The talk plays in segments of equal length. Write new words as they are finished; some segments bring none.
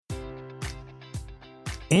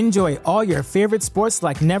Enjoy all your favorite sports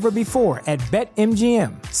like never before at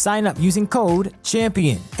BetMGM. Sign up using code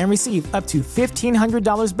CHAMPION and receive up to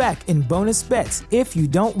 $1,500 back in bonus bets if you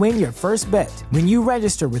don't win your first bet. When you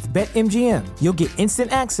register with BetMGM, you'll get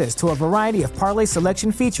instant access to a variety of parlay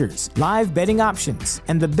selection features, live betting options,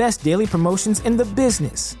 and the best daily promotions in the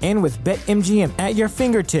business. And with BetMGM at your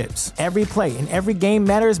fingertips, every play and every game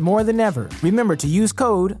matters more than ever. Remember to use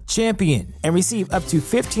code CHAMPION and receive up to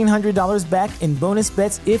 $1,500 back in bonus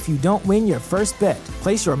bets if you don't win your first bet.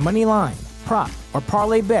 Place your money line, prop, or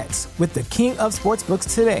parlay bets with the king of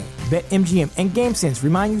sportsbooks today. BetMGM and GameSense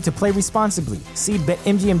remind you to play responsibly. See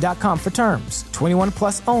BetMGM.com for terms. 21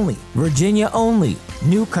 plus only. Virginia only.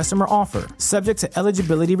 New customer offer. Subject to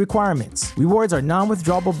eligibility requirements. Rewards are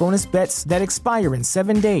non-withdrawable bonus bets that expire in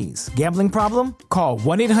 7 days. Gambling problem? Call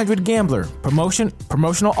 1-800-GAMBLER.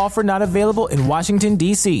 Promotional offer not available in Washington,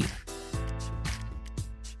 D.C.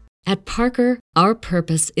 At Parker, our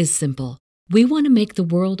purpose is simple. We want to make the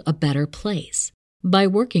world a better place by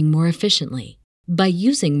working more efficiently, by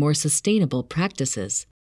using more sustainable practices,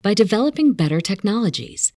 by developing better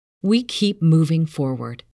technologies. We keep moving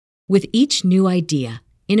forward. With each new idea,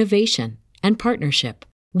 innovation, and partnership,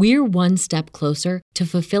 we're one step closer to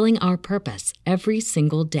fulfilling our purpose every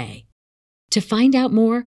single day. To find out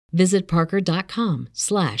more, visit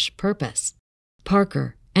parker.com/purpose.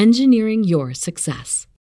 Parker, engineering your success.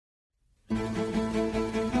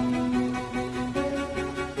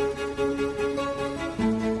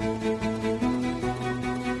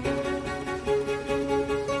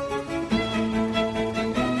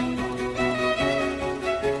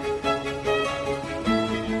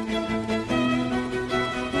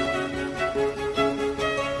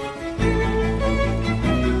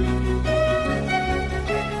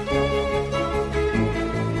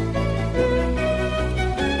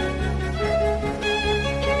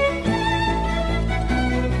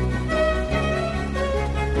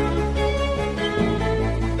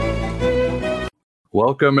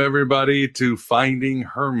 Welcome, everybody, to Finding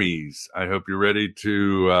Hermes. I hope you're ready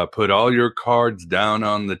to put all your cards down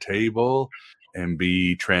on the table and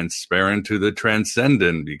be transparent to the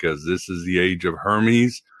transcendent, because this is the age of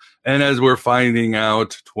Hermes. And as we're finding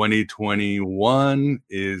out, 2021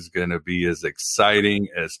 is going to be as exciting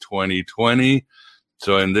as 2020.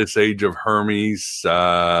 So in this age of Hermes,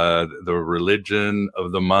 the religion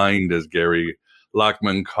of the mind, as Gary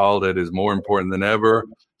Lachman called it, is more important than ever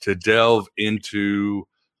to delve into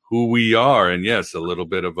who we are. And yes, a little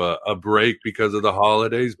bit of a break because of the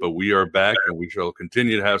holidays, but we are back and we shall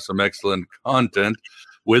continue to have some excellent content.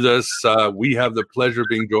 With us, we have the pleasure of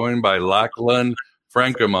being joined by Lachlan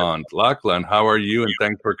Frankomond. Lachlan, how are you? And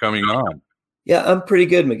thanks for coming on. Yeah, I'm pretty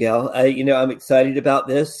good, Miguel. I'm excited about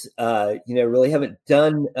this. Really haven't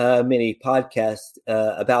done many podcasts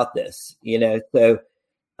about this, so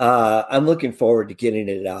I'm looking forward to getting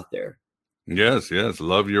it out there. Yes.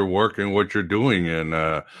 Love your work and what you're doing.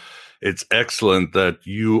 And it's excellent that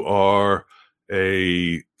you are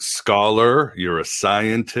a scholar, you're a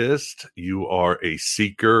scientist, you are a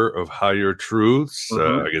seeker of higher truths.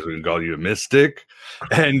 I guess we can call you a mystic,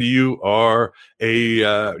 and you are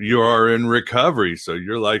in recovery. So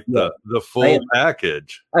you're like the full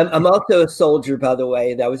package. I'm also a soldier, by the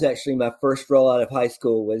way. That was actually my first role out of high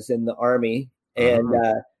school, was in the Army. And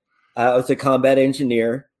I was a combat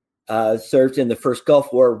engineer. Served in the first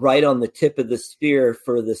Gulf War, right on the tip of the spear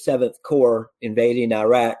for the 7th Corps invading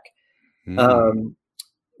Iraq.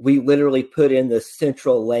 We literally put in the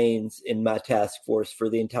central lanes in my task force for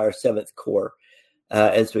the entire 7th Corps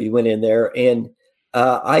as we went in there. And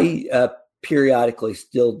I periodically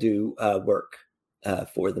still do work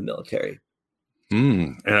for the military.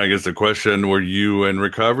 And I guess the question, were you in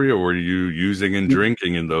recovery or were you using and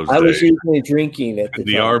drinking in those days? I was usually drinking at the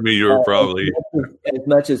time. Army, you were probably... As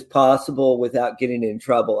much as possible without getting in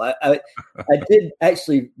trouble. I did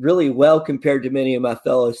actually really well compared to many of my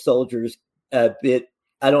fellow soldiers. I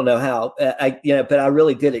don't know how, but I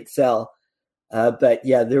really did excel. But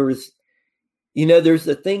yeah, there's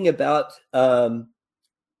a thing about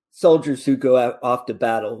soldiers who go off to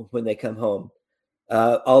battle when they come home.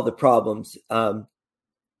 All the problems. I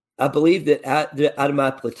believe that out of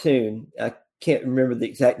my platoon, I can't remember the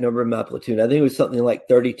exact number of my platoon. I think it was something like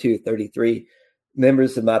 32, 33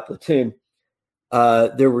 members of my platoon.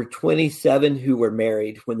 There were 27 who were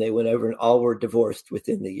married when they went over, and all were divorced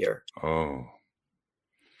within the year. Oh.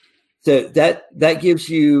 So that gives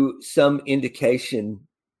you some indication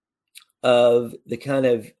of the kind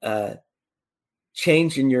of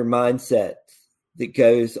change in your mindset that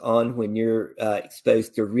goes on when you're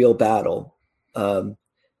exposed to real battle. And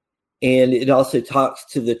it also talks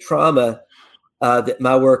to the trauma that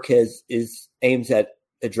my work aims at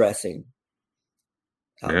addressing.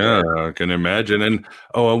 Yeah, I can imagine. And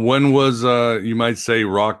when was you might say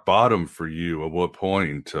rock bottom for you? At what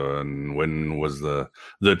point? And when was the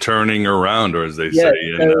turning around, or as they say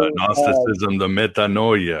in Gnosticism, the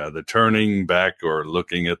metanoia, the turning back or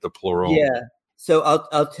looking at the plural? Yeah. So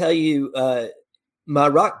I'll tell you, my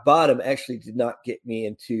rock bottom actually did not get me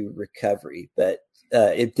into recovery, but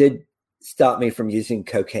it did stop me from using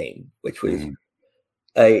cocaine, which was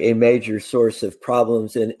a major source of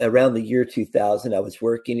problems. And around the year 2000, I was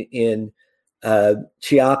working in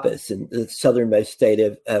Chiapas, in the southernmost state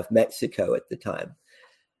of Mexico at the time.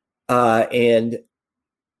 And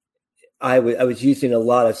I was using a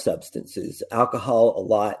lot of substances, alcohol, a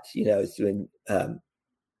lot. I was doing, I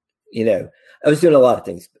was doing a lot of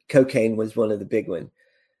things. Cocaine was one of the big ones.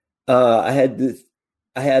 I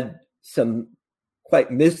had some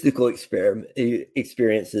quite mystical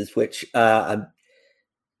experiences, which I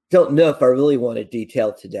don't know if I really want to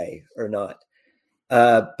detail today or not.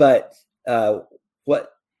 But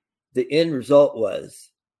what the end result was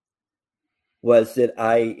that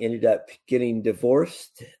I ended up getting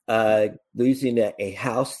divorced, losing a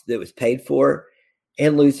house that was paid for,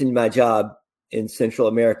 and losing my job in Central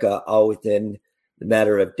America, all within the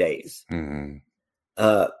matter of days. Mm-hmm.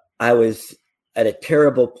 I was at a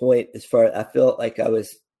terrible point as far as I felt like I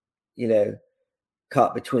was,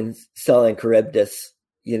 caught between Scylla and Charybdis,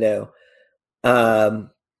 and I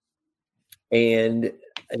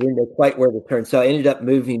didn't know quite where to turn. So I ended up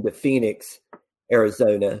moving to Phoenix,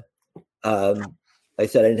 Arizona. Like I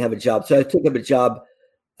said, I didn't have a job. So I took up a job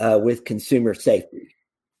with Consumer Safety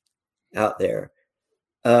out there,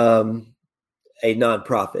 a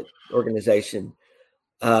nonprofit organization.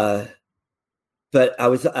 But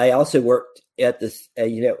I also worked at this,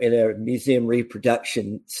 in a museum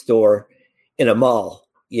reproduction store in a mall,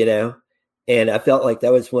 and I felt like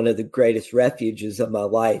that was one of the greatest refuges of my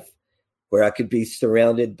life, where I could be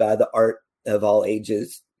surrounded by the art of all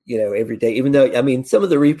ages, every day, even though, some of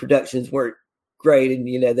the reproductions weren't great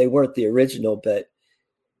and, they weren't the original, but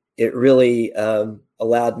it really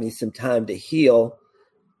allowed me some time to heal.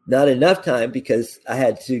 Not enough time, because I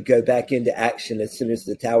had to go back into action as soon as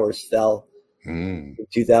the towers fell in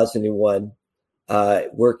 2001,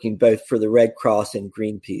 working both for the Red Cross and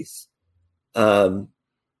Greenpeace.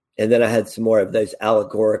 And then I had some more of those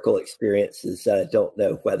allegorical experiences that I don't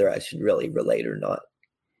know whether I should really relate or not.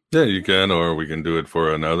 Yeah, you can, or we can do it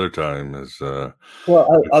for another time.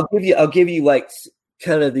 Well, I'll give you like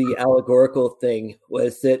kind of the allegorical thing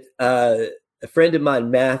was that a friend of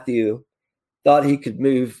mine, Matthew, thought he could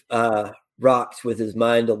move rocks with his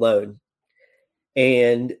mind alone.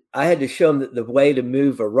 And I had to show him that the way to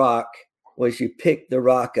move a rock was you pick the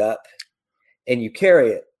rock up and you carry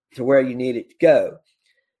it to where you need it to go.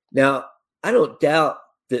 Now, I don't doubt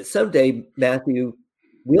that someday Matthew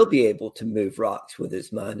will be able to move rocks with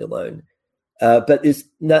his mind alone. But it's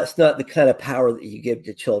not the kind of power that you give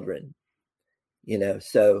to children,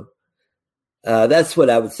 So that's what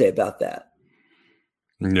I would say about that.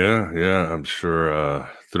 Yeah, I'm sure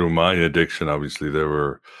through my addiction, obviously there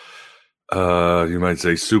were, you might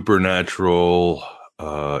say, supernatural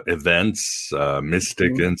events,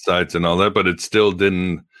 mystic insights and all that, but it still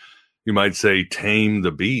didn't, you might say, tame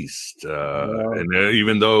the beast. And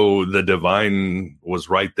even though the divine was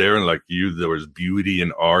right there, and like you, there was beauty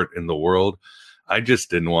and art in the world, I just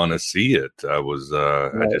didn't want to see it. I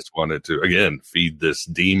just wanted to, again, feed this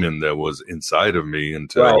demon that was inside of me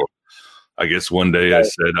until I guess one day I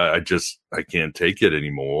said, I can't take it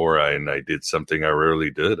anymore. And I did something I rarely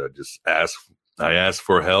did. I asked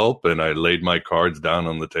for help, and I laid my cards down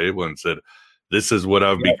on the table and said, this is what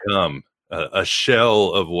I've become. A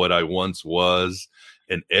shell of what I once was,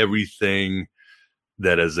 and everything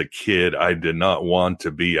that as a kid I did not want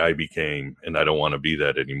to be, I became, and I don't want to be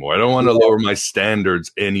that anymore. I don't want to lower my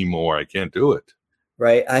standards anymore. I can't do it.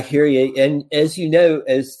 Right. I hear you. And as you know,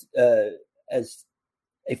 as a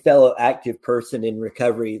fellow active person in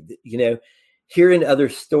recovery, hearing other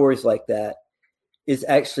stories like that is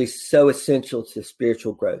actually so essential to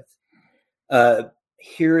spiritual growth.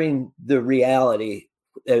 Hearing the reality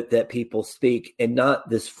that people speak, and not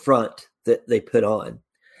this front that they put on.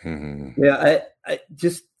 Mm-hmm. I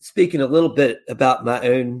just speaking a little bit about my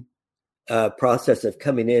own process of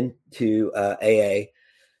coming into AA.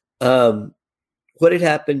 What had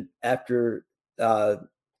happened after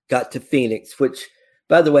got to Phoenix, which,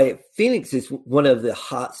 by the way, Phoenix is one of the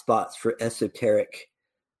hot spots for esoteric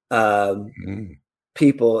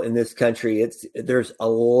people in this country. There's a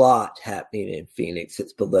lot happening in Phoenix.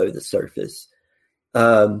 It's below the surface.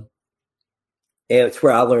 And it's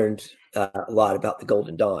where I learned a lot about the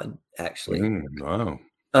Golden Dawn, actually. Wow.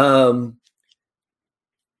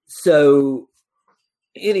 So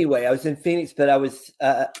anyway, I was in Phoenix, but I was,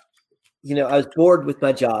 I was bored with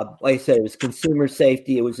my job. Like I said, it was consumer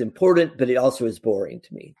safety. It was important, but it also was boring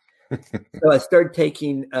to me. So I started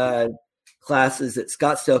taking classes at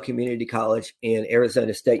Scottsdale Community College and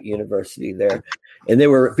Arizona State University there. And they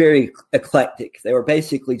were very eclectic. They were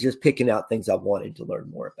basically just picking out things I wanted to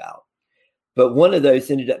learn more about. But one of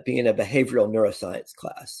those ended up being a behavioral neuroscience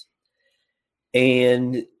class.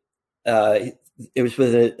 And it was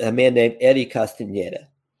with a man named Eddie Castaneda.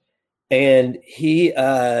 And he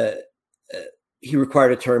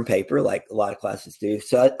required a term paper like a lot of classes do.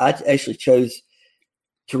 So I actually chose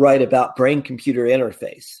to write about brain-computer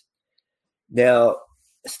interface. Now,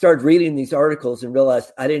 I started reading these articles and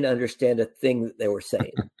realized I didn't understand a thing that they were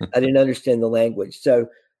saying. I didn't understand the language. So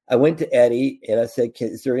I went to Eddie and I said,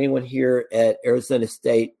 is there anyone here at Arizona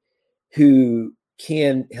State who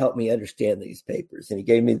can help me understand these papers?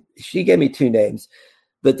 And she gave me two names,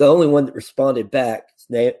 but the only one that responded back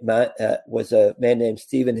was a man named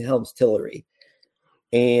Stephen Helms Tillery.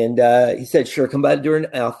 And he said, sure, come by during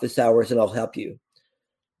office hours and I'll help you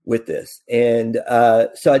with this. And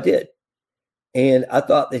so I did. And I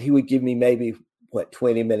thought that he would give me maybe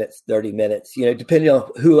 20 minutes, 30 minutes, depending on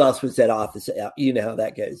who else was at office. You know how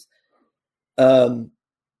that goes.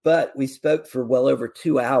 But we spoke for well over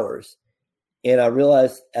 2 hours. And I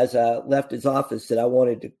realized as I left his office that I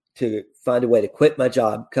wanted to find a way to quit my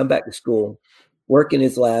job, come back to school, work in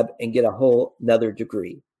his lab, and get a whole another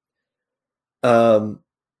degree.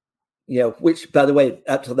 Which, by the way,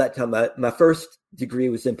 up till that time, my first degree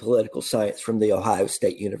was in political science from the Ohio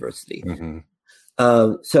State University. Mm-hmm.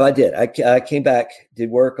 So I did. I came back,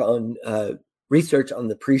 did work on research on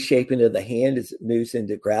the pre-shaping of the hand as it moves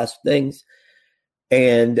into grasp things.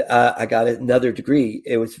 And I got another degree.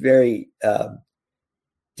 It was very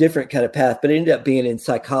different kind of path, but it ended up being in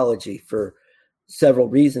psychology for several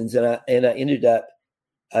reasons. And I ended up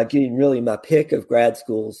getting really my pick of grad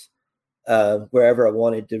schools wherever I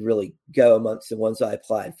wanted to really go amongst the ones I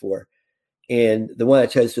applied for. And the one I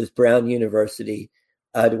chose was Brown University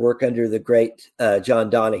to work under the great John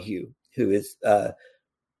Donahue, who is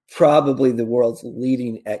probably the world's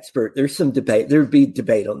leading expert. There's some debate. There'd be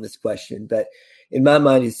debate on this question, but in my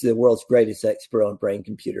mind, he's the world's greatest expert on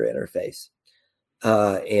brain-computer interface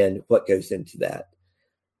and what goes into that.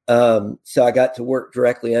 So I got to work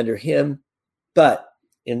directly under him. But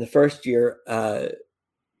in the first year of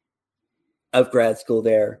grad school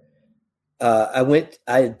there, I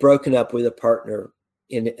had broken up with a partner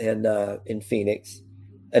in Phoenix,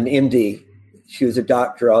 an MD. She was a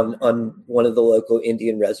doctor on one of the local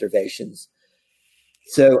Indian reservations.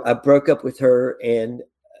 So I broke up with her, and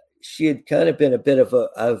she had kind of been a bit of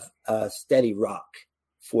a steady rock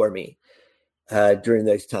for me during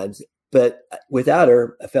those times. But without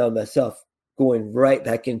her, I found myself going right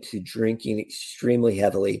back into drinking extremely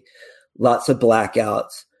heavily, lots of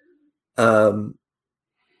blackouts. And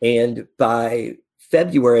by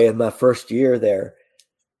February of my first year there,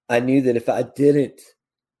 I knew that if I didn't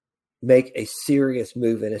make a serious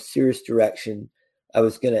move in a serious direction, I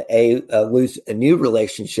was going to lose a new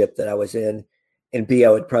relationship that I was in, and B, I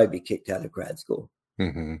would probably be kicked out of grad school.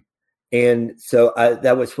 Mm-hmm. And so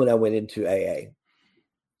that was when I went into AA,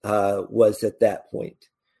 was at that point.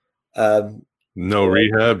 No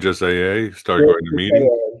rehab, just AA? Start going to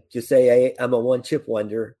meetings? Just AA. I'm a one-chip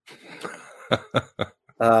wonder.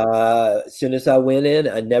 As soon as I went in,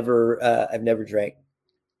 I've never drank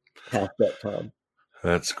past that time.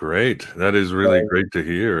 That's great. That is really great to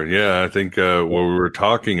hear. Yeah, I think what we were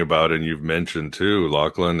talking about, and you've mentioned too,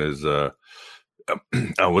 Lachlan, is I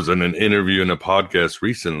was in an interview in a podcast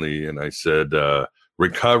recently, and I said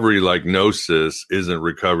recovery like gnosis isn't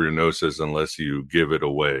recovery gnosis unless you give it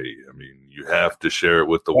away. I mean, you have to share it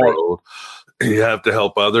with the world. You have to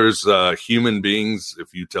help others, human beings.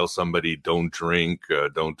 If you tell somebody don't drink,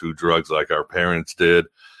 don't do drugs like our parents did,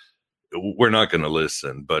 we're not going to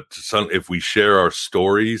listen. But if we share our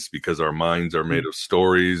stories, because our minds are made of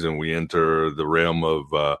stories, and we enter the realm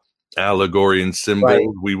of allegory and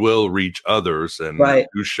symbol, we will reach others, and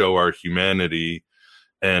you show our humanity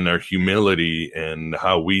and our humility and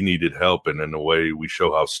how we needed help. And in a way, we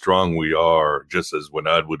show how strong we are. Just as when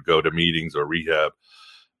I would go to meetings or rehab,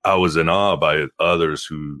 I was in awe by others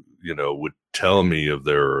who, would tell me of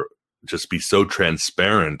just be so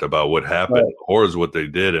transparent about what happened, horrors, what they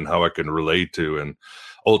did, and how I can relate to, and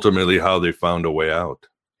ultimately how they found a way out.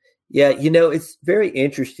 Yeah, it's very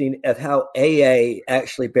interesting of how AA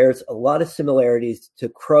actually bears a lot of similarities to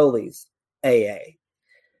Crowley's AA.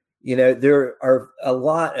 There are a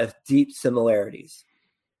lot of deep similarities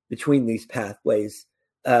between these pathways,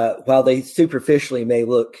 while they superficially may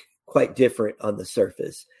look quite different on the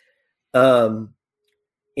surface.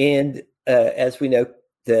 And as we know,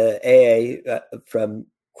 the AA from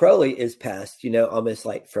Crowley is passed, almost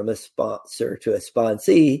like from a sponsor to a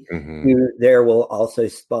sponsee, who there will also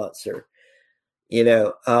sponsor,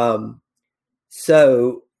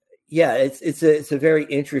 So yeah, it's a very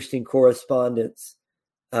interesting correspondence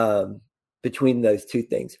between those two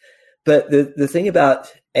things. But the thing about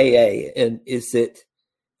AA is that,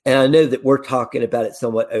 and I know that we're talking about it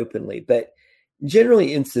somewhat openly, but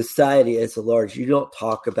generally in society as a large, you don't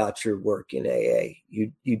talk about your work in AA.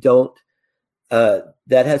 You don't. That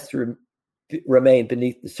has to remain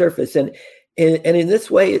beneath the surface, and in this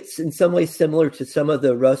way, it's in some ways similar to some of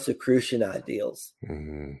the Rosicrucian ideals.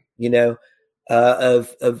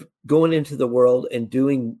 Of going into the world and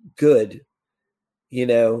doing good,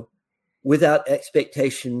 without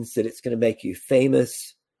expectations that it's going to make you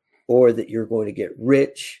famous or that you're going to get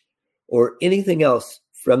rich or anything else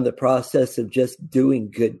from the process of just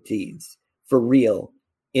doing good deeds for real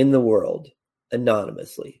in the world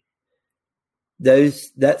anonymously.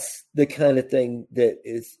 That's the kind of thing that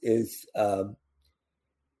is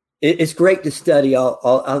it's great to study.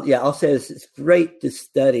 I'll say this: it's great to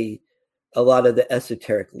study a lot of the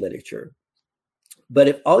esoteric literature. But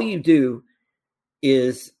if all you do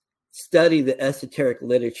is study the esoteric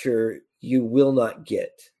literature, you will not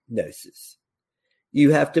get gnosis.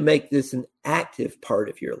 You have to make this an active part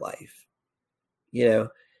of your life,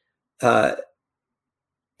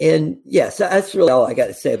 and yes, that's really all I got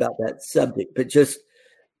to say about that subject. But just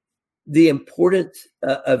the importance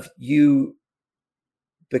of you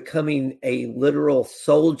becoming a literal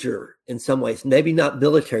soldier in some ways, maybe not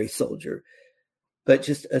military soldier, but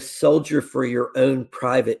just a soldier for your own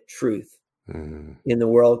private truth in the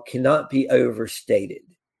world cannot be overstated,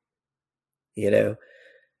 So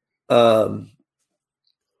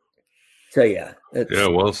yeah. Yeah,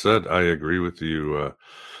 well said. I agree with you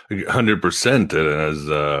 100%.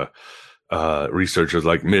 And as researchers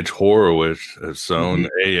like Mitch Horowitz have shown,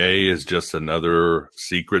 AA is just another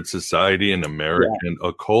secret society in American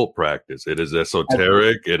occult practice. It is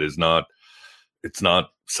esoteric. It's not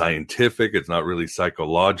scientific. It's not really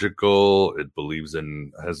psychological. It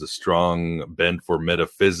has a strong bent for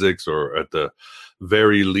metaphysics, or at the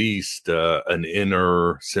very least, an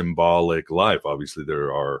inner symbolic life. Obviously,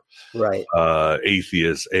 there are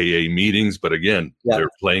atheist AA meetings, but again, they're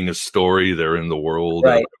playing a story. They're in the world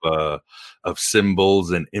of symbols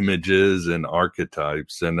and images and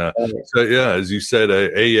archetypes. And so, yeah, as you said,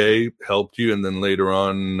 AA helped you, and then later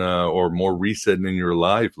on, or more recent in your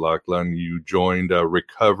life, Lachlan, you joined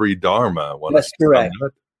Recovery Dharma. That's correct.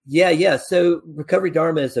 Yeah. So Recovery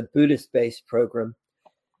Dharma is a Buddhist-based program.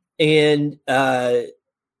 And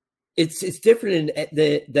it's different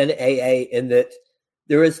than AA in that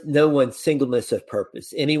there is no one singleness of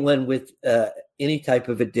purpose. Anyone with any type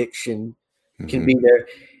of addiction can be there.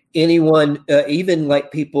 Anyone, even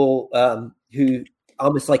like people who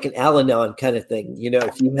almost like an Al-Anon kind of thing.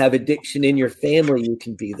 If you have addiction in your family, you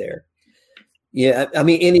can be there. Yeah, I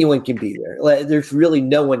mean, anyone can be there. There's really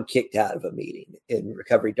no one kicked out of a meeting in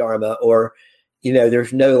Recovery Dharma, or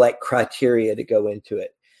there's no criteria to go into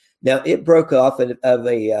it. Now, it broke off of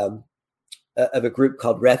a group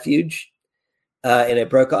called Refuge, and it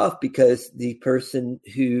broke off because the person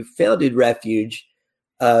who founded Refuge,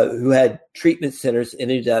 who had treatment centers,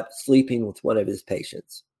 ended up sleeping with one of his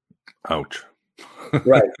patients. Ouch.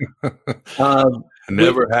 Right.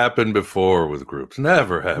 Never happened before with groups.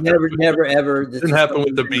 Never happened. Never, ever. Didn't happen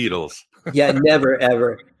with the Beatles. Yeah, never,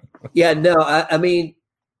 ever. Yeah, no, I mean,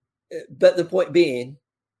 but the point being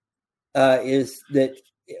is that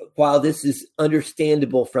while this is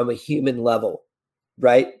understandable from a human level,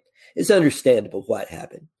 right? It's understandable what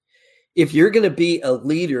happened. If you're going to be a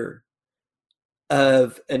leader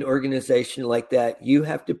of an organization like that, you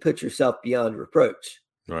have to put yourself beyond reproach.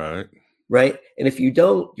 Right. Right. And if you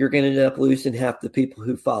don't, you're going to end up losing half the people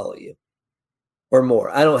who follow you or more.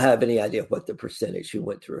 I don't have any idea what the percentage who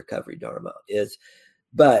went to Recovery Dharma is,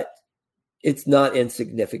 but it's not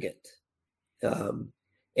insignificant. And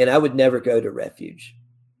I would never go to Refuge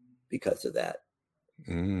because of that.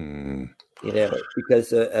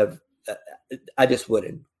 Because of I just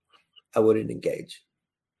wouldn't. I wouldn't engage.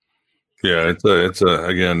 Yeah,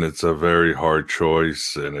 it's a very hard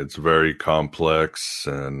choice, and it's very complex,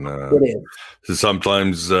 and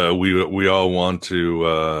sometimes we all want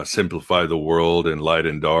to simplify the world in light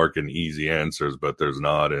and dark and easy answers, but there's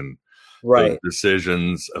not. And right,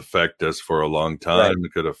 decisions affect us for a long time. Right.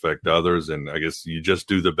 It could affect others, and I guess you just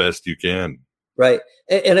do the best you can. Right,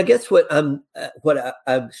 and I guess what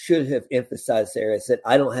I should have emphasized there is that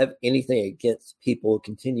I don't have anything against people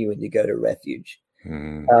continuing to go to Refuge.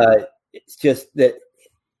 It's just that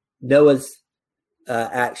Noah's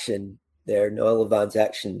action there, Noah Levine's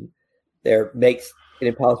action there makes it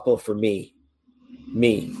impossible for me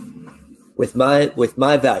with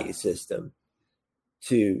my value system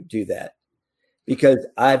to do that, because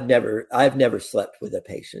I've never slept with a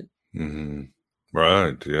patient. Mm-hmm.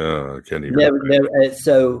 Right. Yeah. I can't even. Never.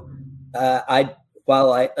 So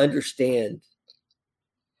while I understand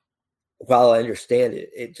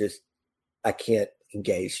it, I can't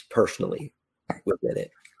engage personally within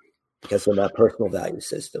it because of my personal value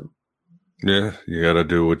system. Yeah, you got to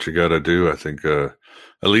do what you got to do. I think at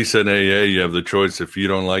least in AA, you have the choice. If you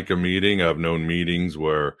don't like a meeting, I've known meetings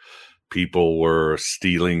where people were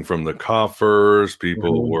stealing from the coffers,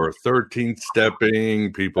 people were 13th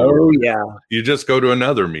stepping, you just go to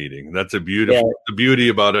another meeting. That's the beauty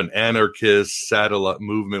about an anarchist satellite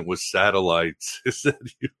movement with satellites is that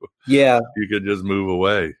you could just move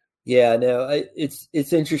away. Yeah, no, it's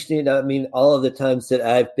interesting. I mean, all of the times that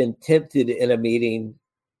I've been tempted in a meeting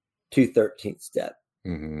to 13th step.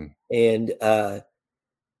 Mm-hmm. And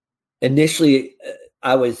initially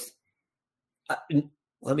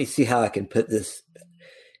let me see how I can put this.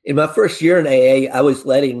 In my first year in AA, I was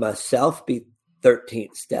letting myself be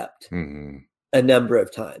 13th stepped a number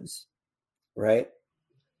of times. Right.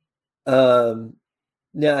 Now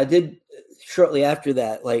I did shortly after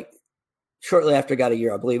that, shortly after I got a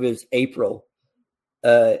year, I believe it was April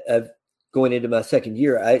of going into my second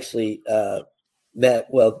year, I actually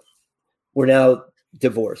we're now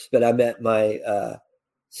divorced, but I met my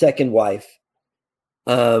second wife.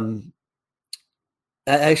 I'd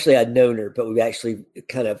known her, but we actually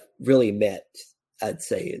kind of really met, I'd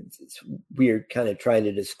say. It's weird kind of trying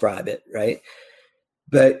to describe it, right?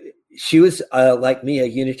 But she was, like me, a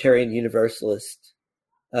Unitarian Universalist,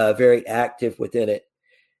 very active within it.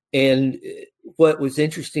 And what was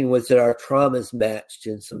interesting was that our traumas matched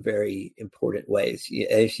in some very important ways.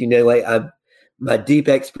 As you know, my deep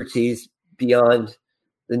expertise beyond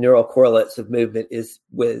the neural correlates of movement is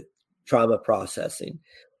with trauma processing.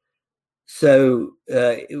 So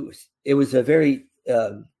it was a very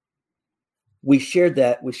we shared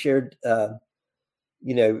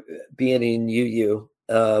being in UU,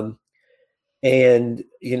 and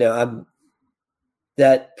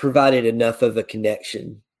that provided enough of a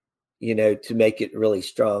connection, to make it really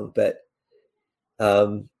strong. But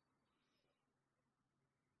I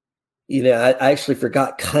actually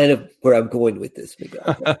forgot kind of where I'm going with this,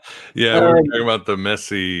 Miguel. Yeah, we're talking about the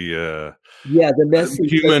messy. The messy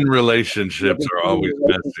human relationships are always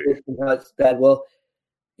messy. How it's bad. Well,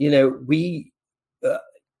 we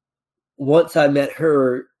once I met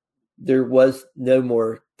her, there was no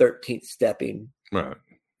more 13th stepping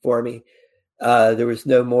for me. There was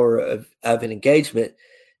no more of an engagement.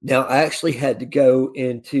 Now I actually had to go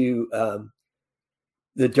into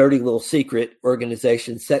the dirty little secret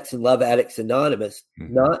organization, Sex and Love Addicts Anonymous,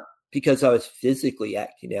 not because I was physically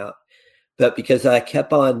acting out, but because I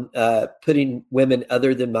kept on putting women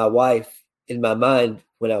other than my wife in my mind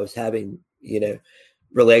when I was having,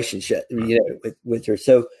 relationship, with her.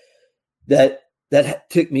 So that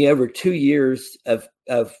took me over 2 years of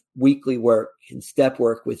weekly work and step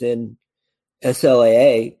work within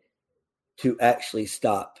SLAA to actually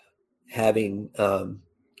stop having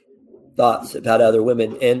thoughts about other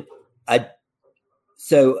women. And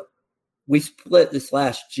so we split this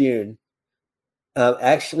last June.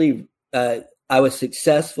 Actually, I was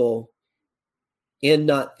successful in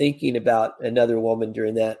not thinking about another woman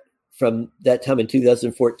from that time in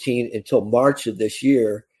 2014 until March of this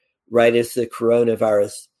year, right as the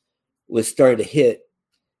coronavirus was starting to hit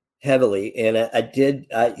heavily. And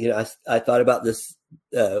I thought about this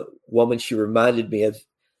woman. She reminded me of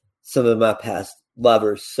some of my past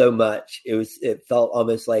lovers so much. It felt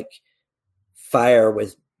almost like fire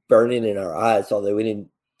was burning in our eyes, although we didn't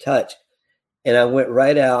touch. And I went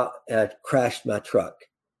right out and I crashed my truck.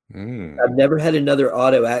 I've never had another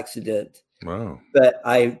auto accident. Wow. But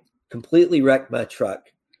I completely wrecked my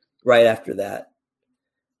truck right after that.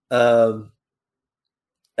 And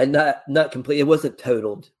not complete. It wasn't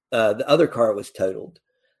totaled. The other car was totaled.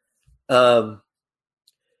 But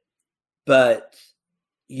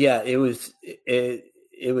yeah, it was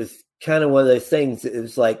kind of one of those things. It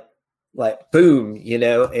was like boom,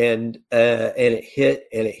 and it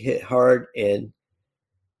hit hard, and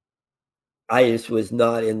I just was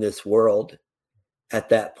not in this world at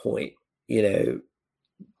that point,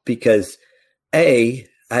 because I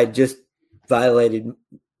just violated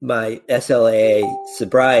my SLAA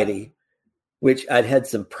sobriety, which I'd had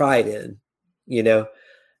some pride in,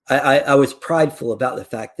 I was prideful about the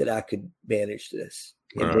fact that I could manage this.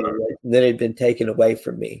 And then it had been taken away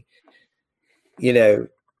from me,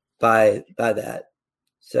 by that.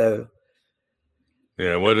 So,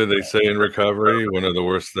 yeah, what do they say in recovery? One of the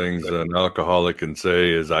worst things an alcoholic can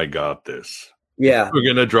say is, "I got this." yeah, We're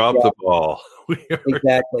going to drop the ball. We are,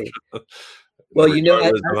 exactly. Well,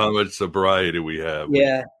 regardless of how much sobriety we have.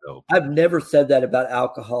 Yeah, I've never said that about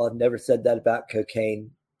alcohol. I've never said that about cocaine,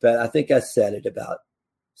 but I think I said it about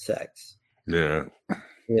sex. Yeah.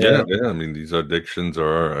 Yeah. I mean, these addictions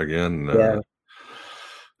are, again,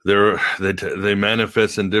 they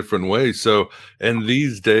manifest in different ways. So, and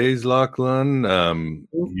these days, Lachlan,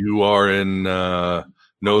 you are in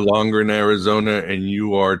no longer in Arizona, and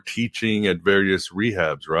you are teaching at various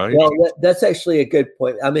rehabs, right? Well, that's actually a good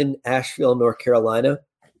point. I'm in Asheville, North Carolina.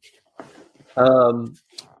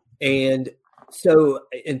 And so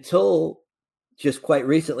until just quite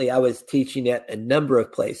recently, I was teaching at a number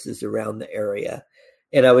of places around the area,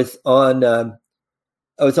 and I was on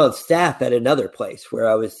staff at another place where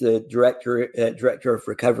I was the director of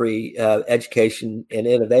recovery, education, and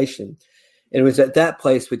innovation. And it was at that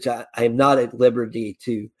place, which I am not at liberty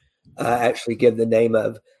to actually give the name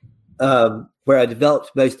of, where I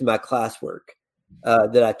developed most of my classwork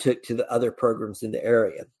that I took to the other programs in the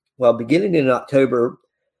area. Well, beginning in October,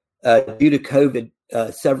 due to COVID,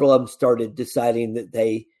 several of them started deciding that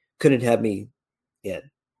they couldn't have me in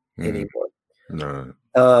anymore. No.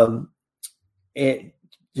 And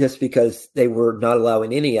just because they were not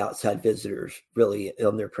allowing any outside visitors really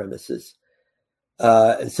on their premises.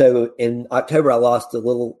 And so in October, I lost a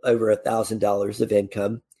little over $1,000 of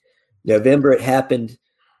income. November, it happened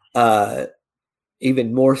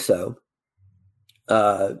even more so.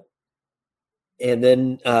 And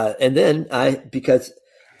then because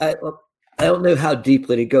I don't know how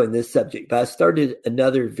deeply to go in this subject, but I started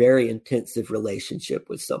another very intensive relationship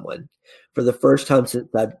with someone for the first time since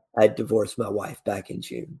I divorced my wife back in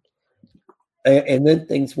June. And then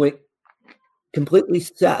things went completely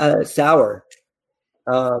sour.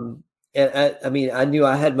 And I mean, I knew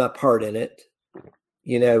I had my part in it,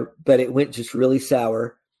 but it went just really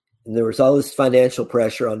sour. And there was all this financial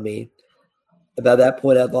pressure on me. About that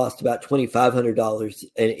point, I'd lost about $2,500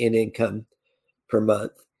 in income per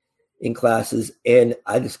month in classes. And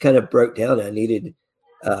I just kind of broke down. I needed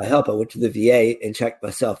help. I went to the VA and checked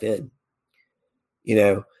myself in,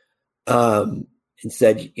 and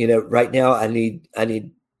said, right now I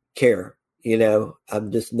need care.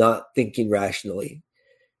 I'm just not thinking rationally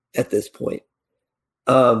at this point.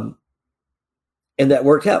 And that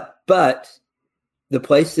worked out. But the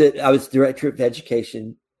place that I was director of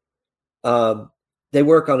education, they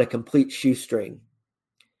work on a complete shoestring.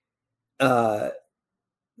 There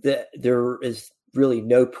is really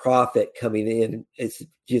no profit coming in. It's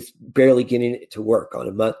just barely getting it to work on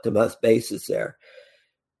a month-to-month basis there,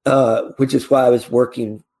 which is why I was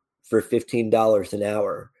working for $15 an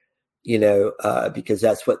hour, because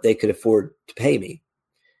that's what they could afford to pay me.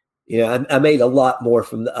 I made a lot more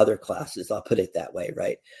from the other classes. I'll put it that way,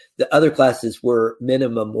 right? The other classes were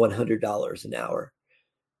minimum $100 an hour.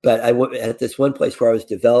 But I went at this one place where I was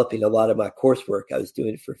developing a lot of my coursework. I was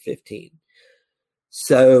doing it for $15.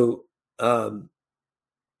 So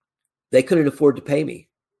they couldn't afford to pay me,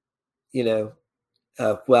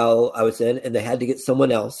 while I was in, and they had to get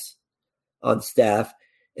someone else on staff.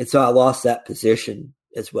 And so I lost that position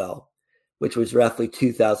as well, which was roughly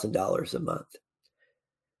 $2,000 a month.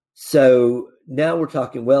 So now we're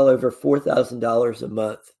talking well over $4,000 a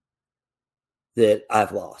month that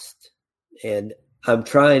I've lost. And I'm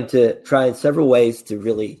trying in several ways to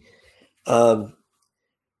really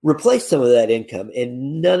replace some of that income,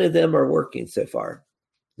 and none of them are working so far.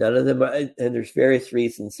 None of them are, and there's various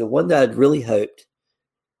reasons. So one that I'd really hoped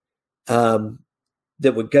that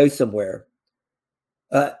would go somewhere.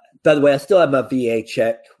 By the way, I still have my VA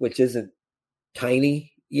check, which isn't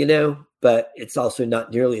tiny, but it's also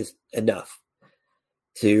not nearly enough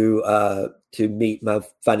to meet my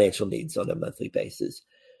financial needs on a monthly basis.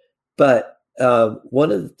 But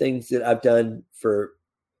one of the things that I've done for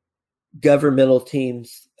governmental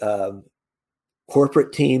teams,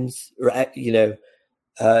 corporate teams, or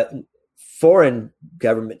foreign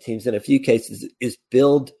government teams in a few cases, is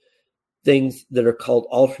build things that are called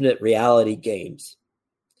alternate reality games.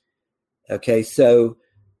 Okay, so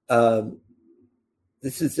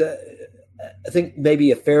this is, I think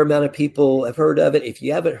maybe a fair amount of people have heard of it. If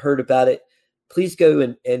you haven't heard about it, please go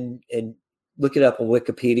and look it up on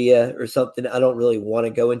Wikipedia or something. I don't really want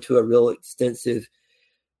to go into a real extensive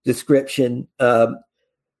description.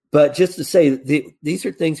 But just to say, these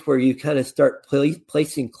are things where you kind of start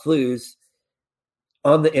placing clues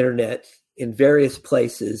on the internet in various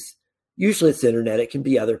places. Usually it's the internet. It can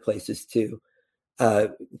be other places too,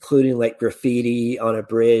 including like graffiti on a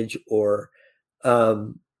bridge or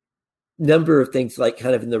number of things like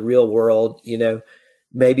kind of in the real world,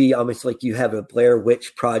 maybe almost like you have a Blair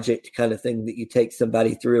Witch Project kind of thing that you take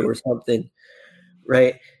somebody through or something,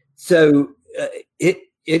 right? So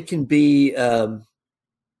it can be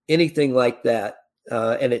anything like that,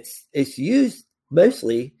 and it's used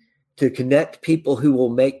mostly to connect people who will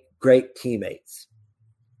make great teammates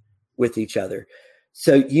with each other.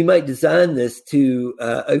 So you might design this to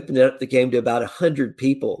open up the game to about 100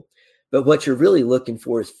 people, but what you're really looking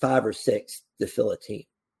for is 5 or 6 to fill a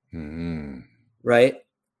team, right?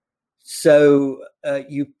 So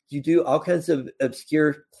you do all kinds of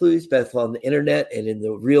obscure clues, both on the internet and in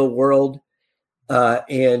the real world,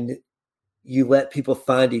 and you let people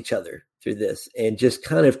find each other through this, and just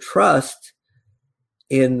kind of trust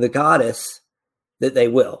in the goddess that they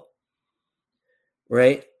will,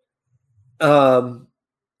 right?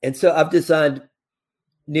 And so I've designed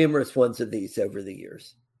numerous ones of these over the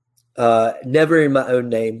years. Never in my own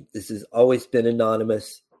name. This has always been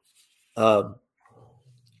anonymous. And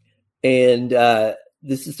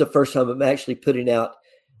this is the first time I'm actually putting out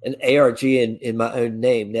an ARG in my own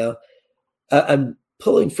name. Now, I'm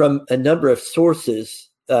pulling from a number of sources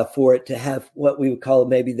for it to have what we would call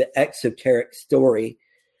maybe the exoteric story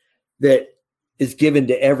that is given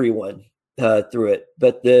to everyone through it.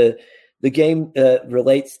 But the game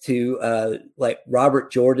relates to like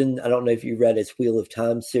Robert Jordan. I don't know if you read his Wheel of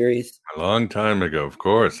Time series. A long time ago, of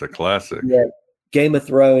course, a classic. Yeah. Game of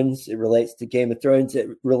Thrones. It relates to Game of Thrones. It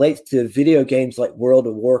relates to video games like World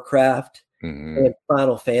of Warcraft and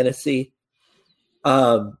Final Fantasy.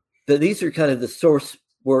 But these are kind of the source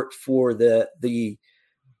work for the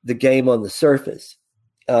game on the surface.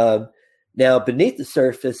 Now, beneath the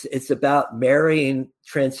surface, it's about marrying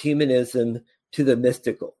transhumanism to the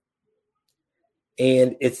mystical.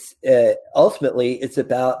 And it's ultimately, it's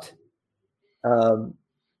about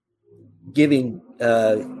giving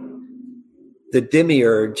the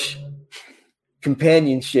demiurge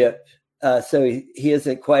companionship so he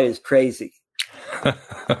isn't quite as crazy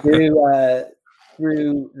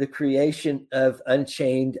through the creation of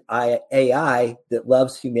Unchained AI that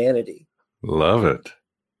loves humanity. Love it.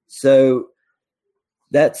 So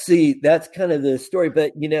that's kind of the story.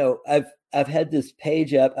 But I've had this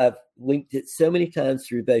page up. I've linked it so many times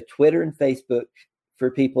through both Twitter and Facebook for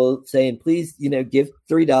people saying, please, give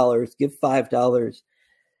 $3, give $5,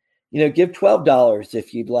 give $12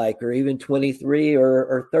 if you'd like, or even 23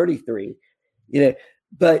 or 33,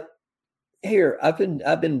 but here I've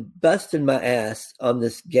been busting my ass on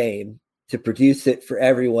this game to produce it for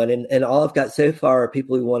everyone. And all I've got so far are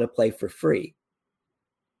people who want to play for free.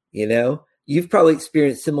 You've probably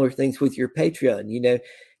experienced similar things with your Patreon.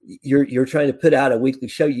 You're trying to put out a weekly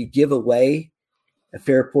show. You give away a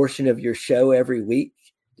fair portion of your show every week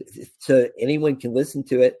so anyone can listen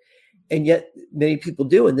to it. And yet many people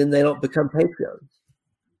do, and then they don't become Patreons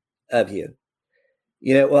of you.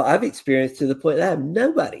 Well, I've experienced to the point that I have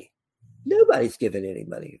nobody's given any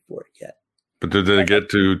money for it yet. But did they get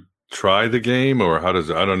to try the game, or how does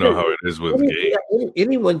it? I don't know how it is with games.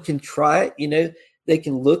 Anyone can try it. They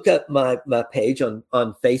can look up my page on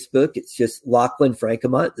Facebook. It's just Lachlan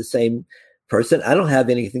Frankomont, the same person. I don't have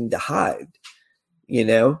anything to hide.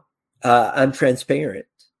 I'm transparent.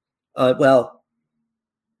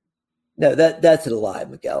 No, that's a lie,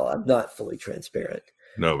 Miguel. I'm not fully transparent.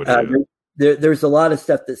 No, but there's a lot of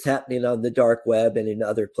stuff that's happening on the dark web and in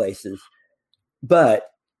other places.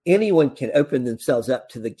 But anyone can open themselves up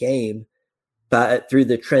to the game through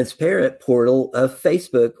the transparent portal of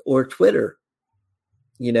Facebook or Twitter,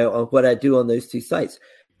 on what I do on those two sites.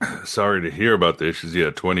 Sorry to hear about the issues.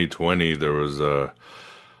 Yeah, 2020, there was a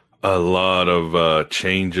lot of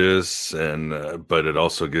changes, but it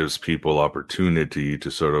also gives people opportunity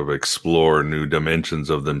to sort of explore new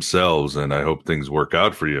dimensions of themselves. And I hope things work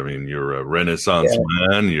out for you. I mean, you're a Renaissance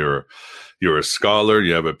man. You're a scholar.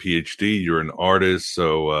 You have a PhD. You're an artist.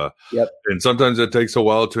 So, and sometimes it takes a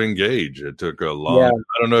while to engage. It took a long. I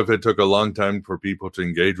don't know if it took a long time for people to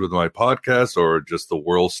engage with my podcast, or just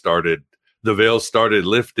the veil started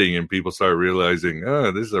lifting and people started realizing,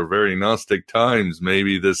 these are very Gnostic times.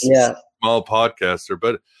 Maybe this small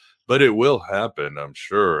podcaster, but it will happen, I'm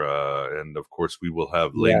sure. And of course, we will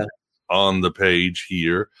have links on the page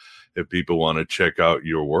here if people want to check out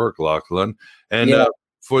your work, Lachlan. And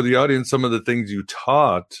for the audience, some of the things you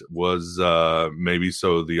taught was maybe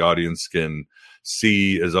so the audience can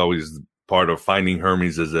see, as always, part of Finding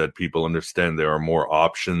Hermes is that people understand there are more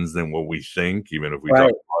options than what we think, even if we talk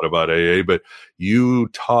a lot about AA. But you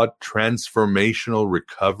taught transformational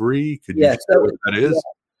recovery. Could you share what that is?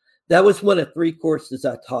 That was one of 3 courses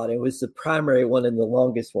I taught. It was the primary one and the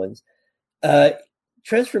longest ones.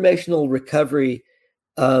 Transformational recovery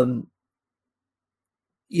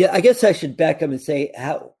Yeah, I guess I should back up and say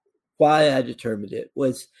why I determined it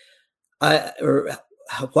was why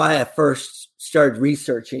I first started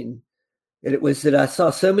researching it. It was that I saw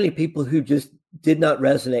so many people who just did not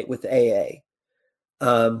resonate with AA.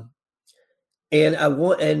 And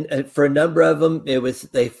and for a number of them,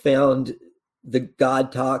 they found the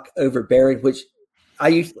God talk overbearing, which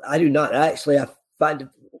I do not. Actually, I find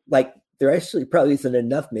like there actually probably isn't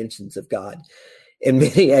enough mentions of God in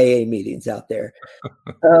many AA meetings out there.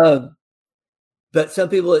 But some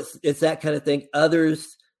people, it's that kind of thing.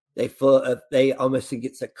 Others, they almost think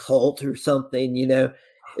it's a cult or something.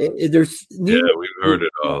 There's we've heard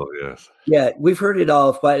it all. Yes. Yeah, we've heard it all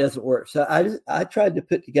of why it doesn't work. So I tried to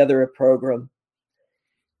put together a program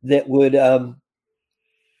that would,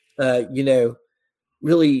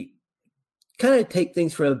 really kind of take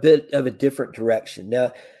things from a bit of a different direction.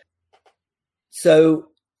 Now, so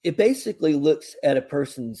it basically looks at a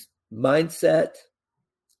person's mindset.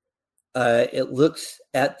 It looks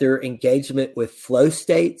at their engagement with flow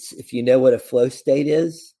states, if you know what a flow state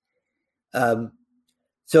is. So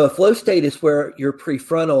a flow state is where your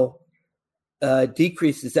prefrontal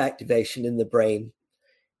decreases activation in the brain,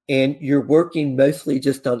 and you're working mostly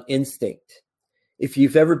just on instinct. If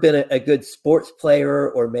you've ever been a good sports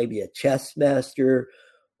player, or maybe a chess master,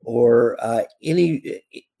 or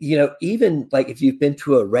even like if you've been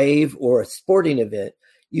to a rave or a sporting event,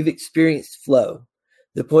 you've experienced flow,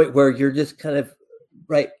 the point where you're just kind of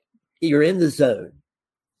you're in the zone.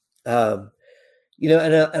 And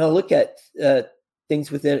I look at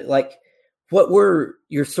things within it, like what were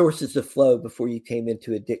your sources of flow before you came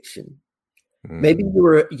into addiction? Maybe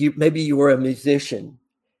you were a musician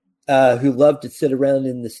who loved to sit around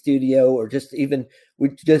in the studio, or even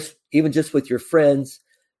just with your friends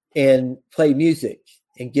and play music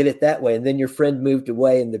and get it that way. And then your friend moved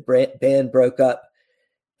away and the band broke up,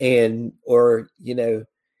 or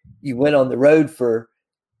you went on the road for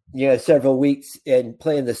several weeks and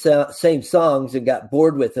playing the same songs and got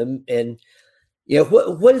bored with them. And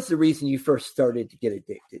what is the reason you first started to get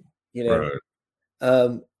addicted? Right.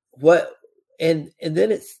 And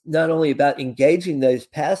then it's not only about engaging those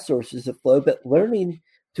past sources of flow, but learning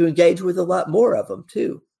to engage with a lot more of them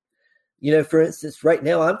too. For instance, right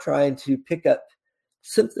now I'm trying to pick up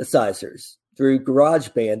synthesizers through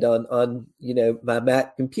GarageBand on my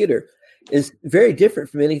Mac computer. Is very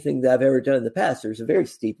different from anything that I've ever done in the past. There's a very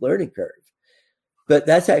steep learning curve, but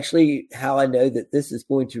that's actually how I know that this is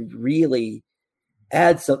going to really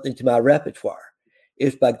add something to my repertoire,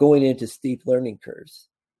 is by going into steep learning curves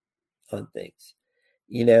on things,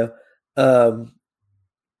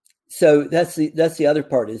 so that's the other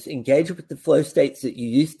part, is engage with the flow states that you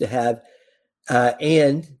used to have,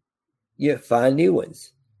 and find new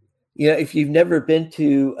ones. If you've never been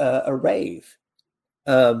to a rave,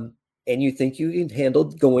 and you think you can handle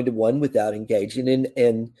going to one without engaging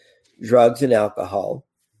in drugs and alcohol,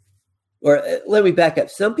 or let me back up.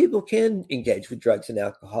 Some people can engage with drugs and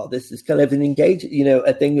alcohol. This is kind of an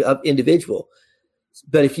a thing of individual.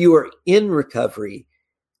 But if you are in recovery,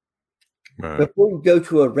 right, before you go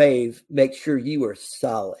to a rave, make sure you are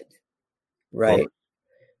solid, right? Well,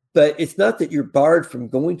 but it's not that you're barred from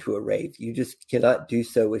going to a rave. You just cannot do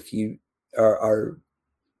so if you are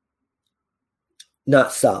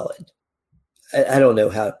not solid. I don't know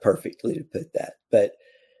how perfectly to put that, but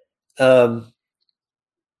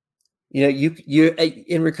you're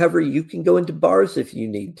in recovery. You can go into bars if you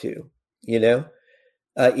need to.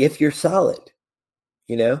 If you're solid.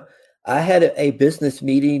 I had a business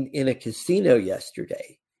meeting in a casino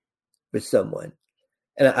yesterday with someone,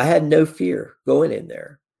 and I had no fear going in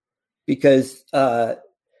there because I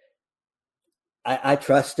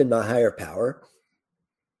trust in my higher power.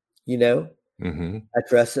 Mm-hmm. I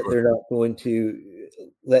trust that they're not going to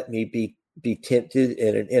let me be tempted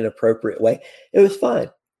in an inappropriate way. It was fine.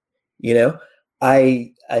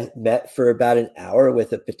 I met for about an hour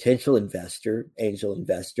with a potential angel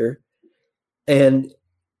investor, and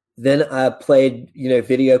then I played,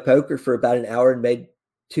 video poker for about an hour and made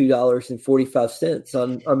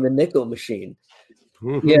 $2.45 on the nickel machine.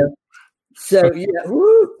 Mm-hmm. Yeah. So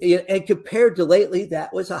and compared to lately,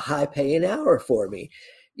 that was a high paying hour for me.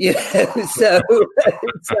 So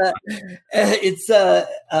it's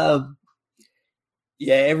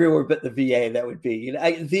everywhere but the VA. That would be,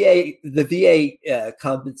 the VA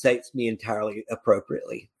compensates me entirely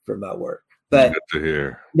appropriately for my work. But good to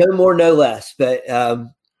hear. No more, no less. But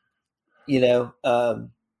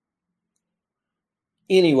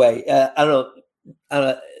anyway, I don't.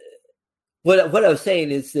 What I was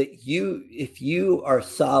saying is that if you are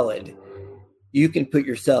solid, you can put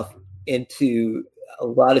yourself into a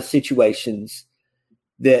lot of situations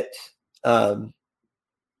that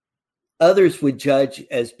others would judge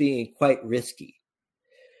as being quite risky.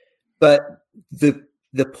 But the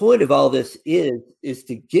point of all this is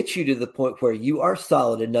to get you to the point where you are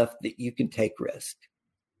solid enough that you can take risk.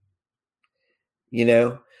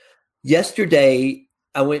 Yesterday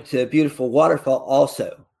I went to a beautiful waterfall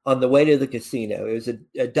also on the way to the casino. It was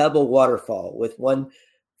a double waterfall with one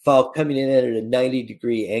fall coming in at a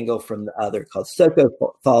 90-degree angle from the other, called Soco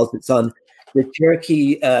Falls. It's on the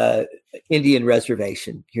Cherokee Indian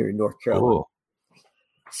Reservation here in North Carolina. Cool.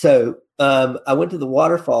 So I went to the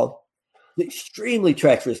waterfall. Extremely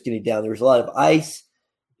treacherous getting down. There was a lot of ice.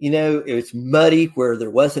 It was muddy where there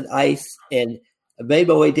wasn't ice. And I made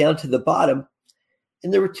my way down to the bottom.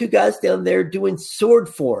 And there were two guys down there doing sword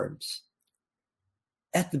forms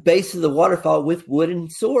at the base of the waterfall with wooden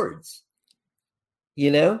swords.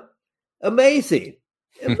 Amazing,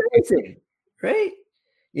 right?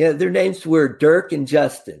 Their names were Dirk and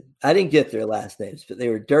Justin. I didn't get their last names, but they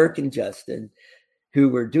were Dirk and Justin, who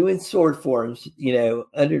were doing sword forms,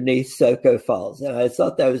 underneath Soco Falls. And I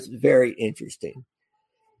thought that was very interesting.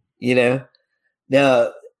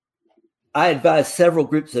 Now, I advise several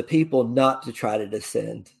groups of people not to try to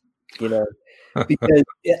descend, because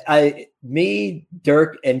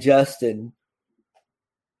Dirk and Justin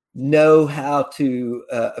know how to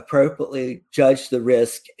appropriately judge the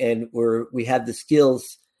risk, and we have the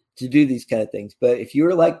skills to do these kind of things. But if you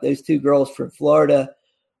were like those two girls from Florida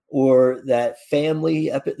or that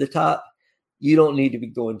family up at the top, you don't need to be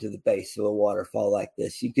going to the base of a waterfall like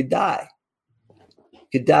this. You could die.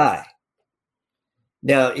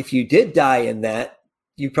 Now, if you did die in that,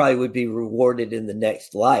 you probably would be rewarded in the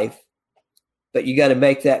next life. But you got to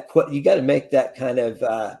make that kind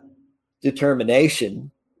of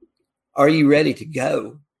determination. Are you ready to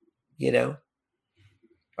go?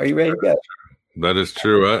 Are you ready to go? That is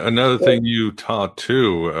true. Another thing you taught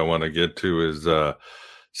too, I want to get to, is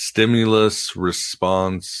stimulus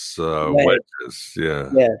response wedges. Yeah.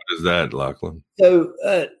 What is that, Lachlan? So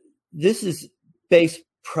this is based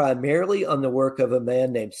primarily on the work of a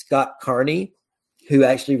man named Scott Carney, who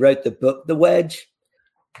actually wrote the book, The Wedge.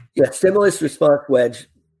 Stimulus response wedge,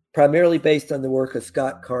 primarily based on the work of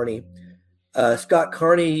Scott Carney. Scott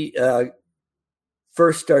Carney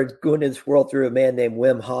first started going into this world through a man named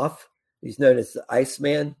Wim Hof. He's known as the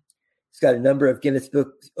Iceman. He's got a number of Guinness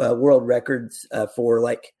Book World Records for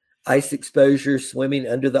like ice exposure, swimming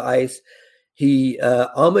under the ice. He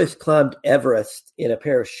almost climbed Everest in a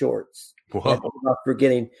pair of shorts. Wow. I'm not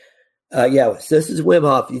forgetting. So this is Wim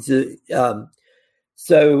Hof.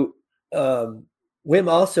 Wim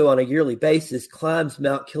also on a yearly basis climbs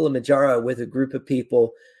Mount Kilimanjaro with a group of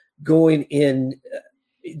people, going in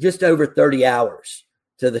just over 30 hours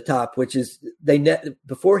to the top, which is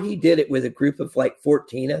before he did it with a group of like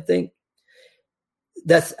 14, I think.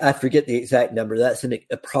 I forget the exact number. That's an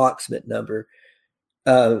approximate number.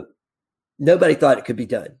 Nobody thought it could be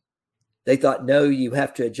done. They thought, no, you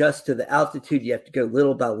have to adjust to the altitude. You have to go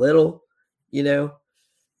little by little,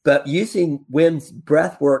 but using Wim's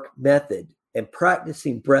breath work method and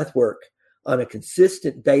practicing breath work on a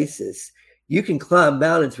consistent basis, you can climb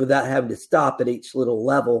mountains without having to stop at each little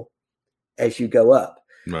level as you go up.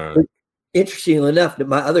 Right. But interestingly enough,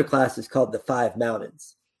 my other class is called the Five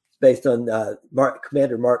Mountains. It's based on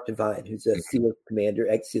Commander Mark Devine, who's a SEAL commander,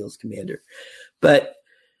 ex-SEALs commander. But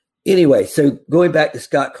anyway, so going back to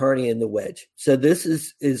Scott Carney and the wedge. So this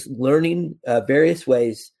is learning various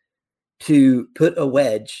ways to put a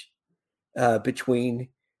wedge between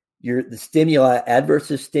the stimuli,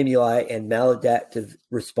 adverse stimuli, and maladaptive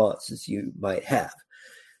responses you might have.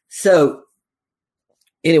 So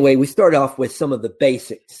anyway, we start off with some of the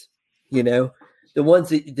basics, the ones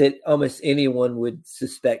that almost anyone would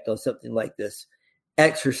suspect on something like this: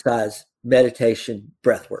 exercise, meditation,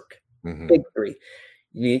 breath work. Mm-hmm. Big three.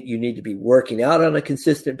 You need to be working out on a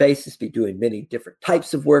consistent basis, be doing many different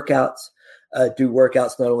types of workouts, do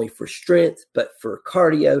workouts not only for strength, but for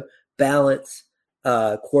cardio, balance,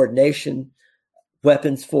 coordination,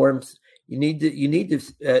 weapons forms. You need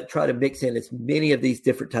to try to mix in as many of these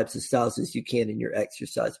different types of styles as you can in your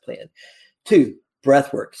exercise plan. 2,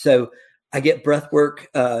 breath work. So I get breath work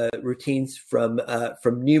routines from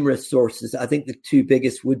numerous sources. I think the two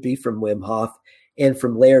biggest would be from Wim Hof and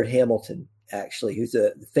from Laird Hamilton, actually, who's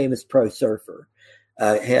a famous pro surfer.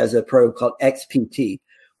 Has a program called XPT,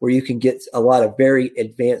 where you can get a lot of very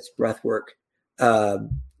advanced breath work,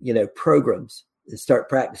 programs, and start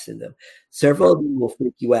practicing them. Several of them will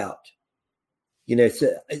freak you out. All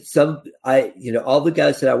the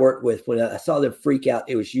guys that I worked with, when I saw them freak out,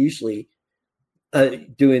 it was usually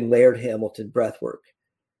doing Laird Hamilton breathwork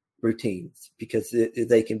routines, because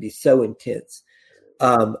they can be so intense.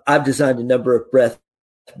 I've designed a number of breath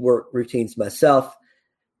work routines myself.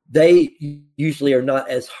 They usually are not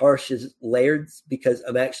as harsh as Laird's because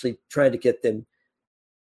I'm actually trying to get them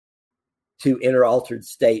to enter altered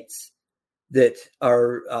states that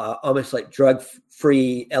are almost like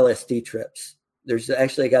drug-free LSD trips. There's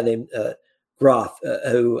actually a guy named Groff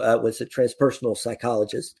who was a transpersonal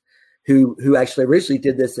psychologist who actually originally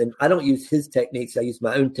did this. And I don't use his techniques. I use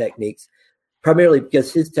my own techniques, primarily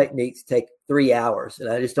because his techniques take 3 hours.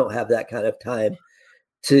 And I just don't have that kind of time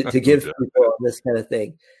to give people on this kind of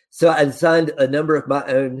thing. So I designed a number of my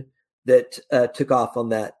own that took off on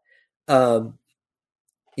that.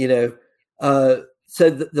 So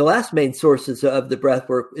the last main sources of the breath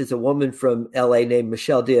work is a woman from LA named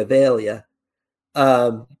Michelle D'Avalia.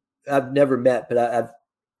 I've never met, but I've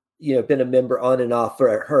been a member on and off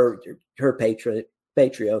for her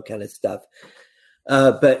Patreon kind of stuff.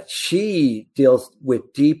 But she deals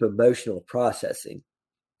with deep emotional processing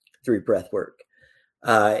through breath work.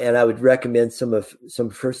 And I would recommend some of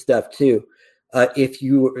her stuff too.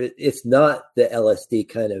 It's not the LSD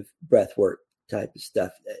kind of breath work type of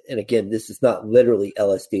stuff. And again, this is not literally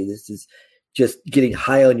LSD. This is just getting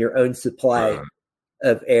high on your own supply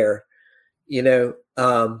of air,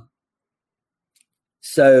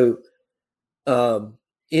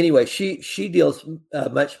 anyway, she deals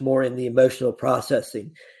much more in the emotional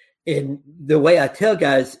processing. And the way I tell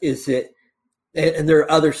guys is that, and there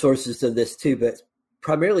are other sources of this too, but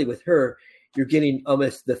primarily with her, you're getting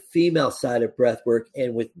almost the female side of breath work.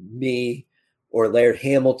 And with me or Laird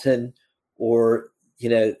Hamilton or,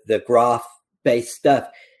 the Groff based stuff,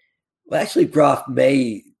 well, actually Groff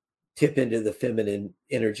may tip into the feminine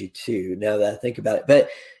energy too, now that I think about it. But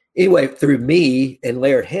anyway, through me and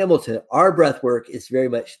Laird Hamilton, our breath work is very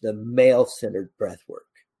much the male centered breath work.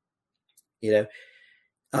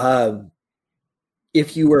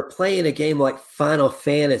 If you were playing a game like Final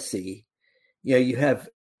Fantasy, you have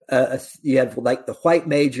like the white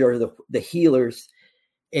mage or the healers,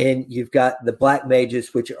 and you've got the black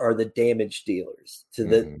mages, which are the damage dealers to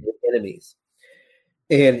the enemies.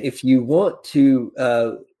 And if you want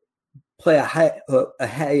to play a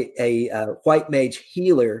white mage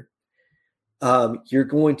healer, you're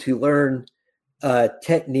going to learn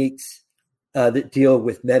techniques that deal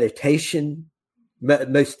with meditation,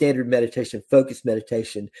 most standard meditation, focused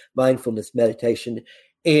meditation, mindfulness meditation,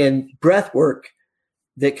 and breath work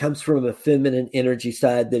that comes from a feminine energy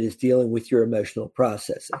side that is dealing with your emotional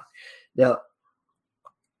processing. Now,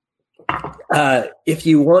 if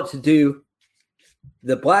you want to do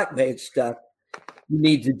the black mage stuff, you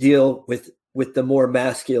need to deal with the more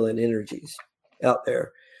masculine energies out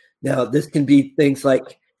there. Now, this can be things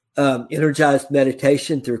like energized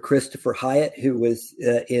meditation through Christopher Hyatt, who was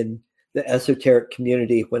in the esoteric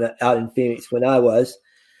community out in Phoenix when I was.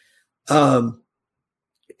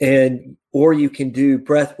 Or you can do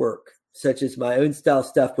breath work, such as my own style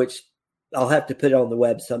stuff, which I'll have to put it on the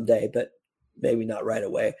web someday, but maybe not right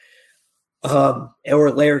away. Or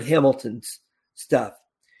Laird Hamilton's stuff.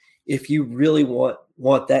 If you really want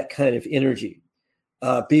that kind of energy,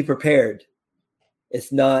 be prepared.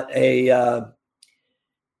 It's not for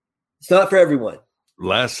everyone.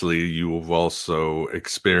 Lastly, you have also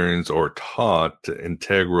experienced or taught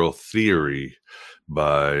integral theory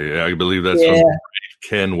by, I believe that's from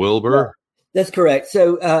Ken Wilber. Yeah, that's correct.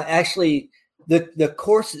 So actually, the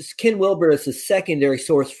courses, Ken Wilber is a secondary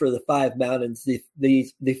source for the Five Mountains.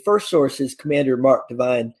 The first source is Commander Mark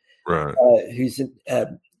Divine, right? Who's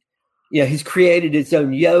he's created his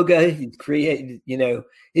own yoga. He's created,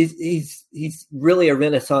 he's really a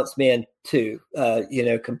Renaissance man too.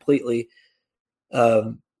 Completely.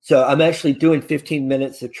 So I'm actually doing 15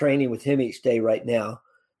 minutes of training with him each day right now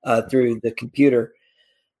through the computer.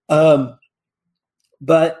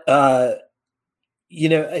 But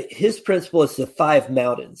his principle is the Five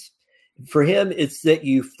Mountains. For him, it's that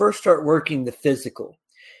you first start working the physical.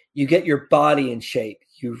 You get your body in shape.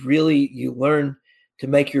 You learn to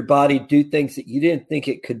make your body do things that you didn't think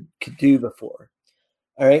it could do before.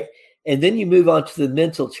 All right. And then you move on to the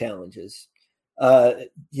mental challenges.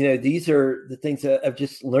 These are the things of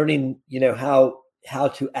just learning, how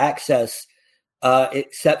to access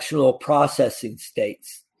exceptional processing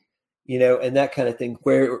states, and that kind of thing.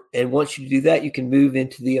 And once you do that, you can move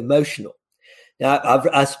into the emotional. Now,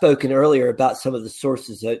 I've spoken earlier about some of the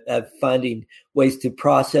sources of finding ways to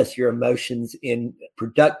process your emotions in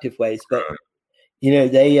productive ways, but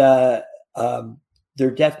they're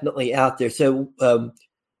definitely out there. So,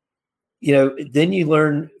 then you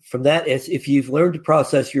learn from that. As if you've learned to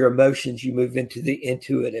process your emotions, you move into the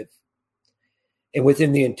intuitive. And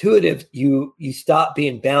within the intuitive, you stop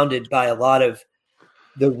being bounded by a lot of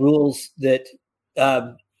the rules that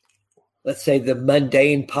let's say, the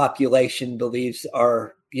mundane population believes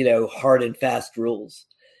are, hard and fast rules.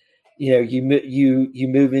 You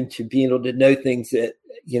move into being able to know things that,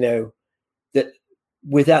 that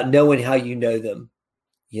without knowing how you know them,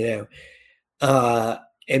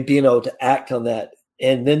 and being able to act on that.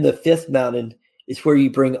 And then the fifth mountain is where you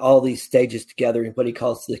bring all these stages together in what he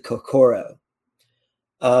calls the kokoro.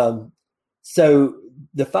 So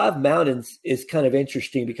the 5 mountains is kind of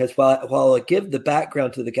interesting because while I give the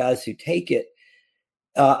background to the guys who take it,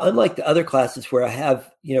 unlike the other classes where I have,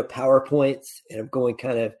 PowerPoints and I'm going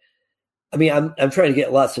I'm trying to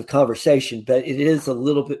get lots of conversation, but it is a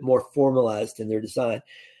little bit more formalized in their design.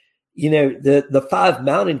 The 5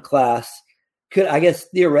 mountain class could, I guess,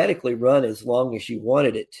 theoretically run as long as you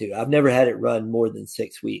wanted it to. I've never had it run more than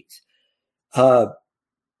 6 weeks. So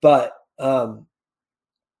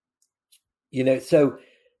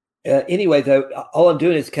anyway, though, all I'm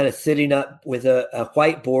doing is kind of sitting up with a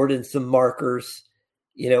whiteboard and some markers,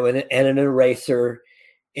 and an eraser,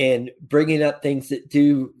 and bringing up things that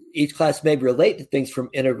do each class may relate to things from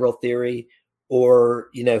integral theory or,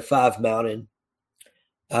 5 mountain,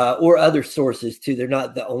 or other sources too. They're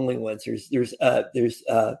not the only ones. There's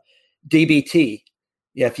DBT.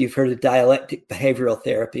 Yeah. If you've heard of dialectic behavioral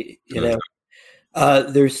therapy,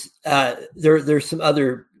 there's some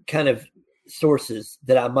other kind of sources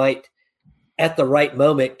that I might at the right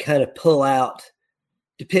moment kind of pull out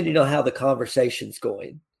depending on how the conversation's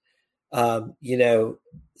going.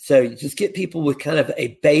 So you just get people with kind of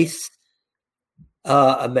a base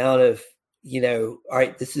amount of, all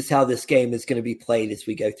right, this is how this game is going to be played as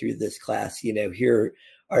we go through this class. Here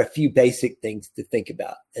are a few basic things to think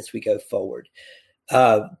about as we go forward.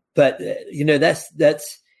 But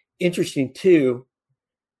that's interesting too,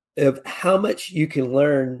 of how much you can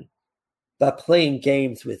learn by playing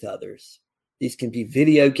games with others. These can be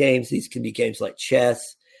video games. These can be games like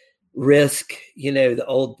chess, Risk, the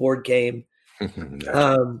old board game. I've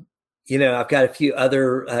got a few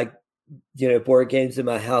other, board games in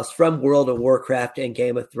my house from World of Warcraft and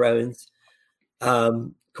Game of Thrones.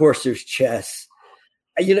 Of course, there's chess.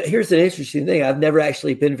 Here's an interesting thing. I've never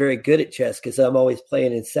actually been very good at chess because I'm always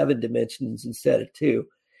playing in 7 dimensions instead of 2.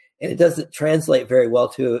 And it doesn't translate very well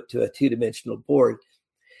to a 2-dimensional board.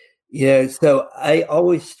 So I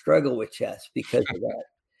always struggle with chess because of that.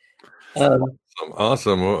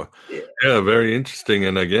 Awesome. Well, yeah, very interesting.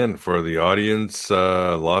 And again, for the audience,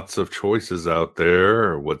 lots of choices out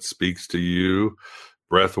there. What speaks to you?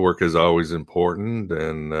 Breath work is always important,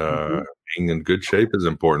 and being in good shape is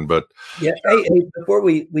important. But yeah, hey, before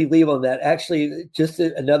we leave on that, actually, just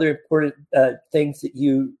another important things that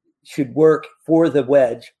you should work for the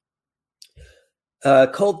wedge.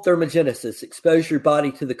 Cold thermogenesis, expose your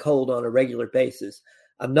body to the cold on a regular basis.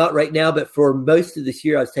 I'm not right now, but for most of this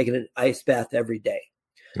year, I was taking an ice bath every day.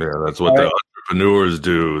 Yeah, that's what the entrepreneurs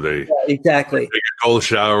do. They exactly take a cold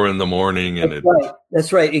shower in the morning, and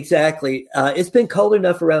that's right, exactly. It's been cold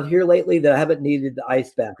enough around here lately that I haven't needed the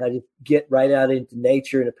ice bath. I just get right out into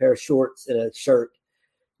nature in a pair of shorts and a shirt,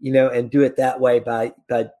 and do it that way by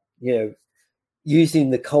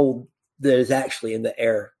using the cold that is actually in the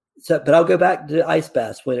air. So, but I'll go back to ice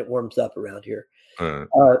baths when it warms up around here.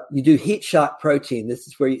 You do heat shock protein. This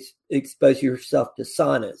is where you expose yourself to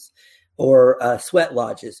saunas or sweat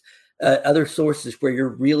lodges, other sources where you're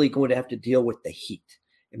really going to have to deal with the heat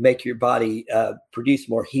and make your body produce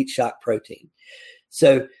more heat shock protein.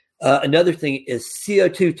 So another thing is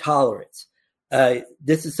CO2 tolerance.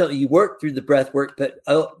 This is something you work through the breath work,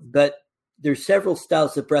 but there's several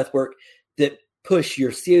styles of breath work that push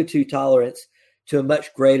your CO2 tolerance to a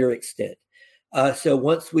much greater extent. So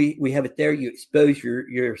once we have it there, you expose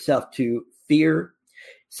yourself to fear.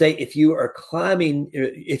 Say if you are climbing,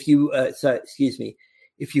 if you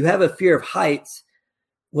have a fear of heights,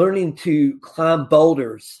 learning to climb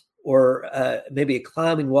boulders or maybe a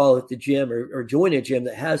climbing wall at the gym or join a gym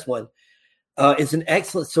that has one is an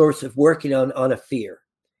excellent source of working on a fear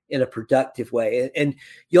in a productive way. And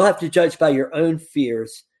you'll have to judge by your own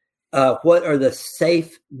fears what are the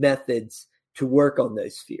safe methods to work on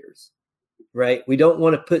those fears. Right. We don't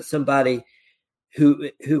want to put somebody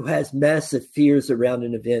who has massive fears around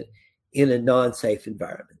an event in a non-safe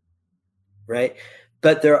environment. Right.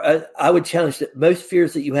 But I would challenge that most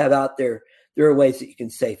fears that you have out there are ways that you can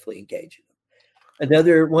safely engage in them.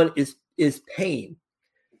 Another one is pain.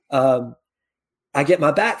 I get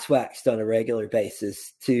my backs waxed on a regular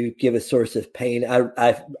basis to give a source of pain.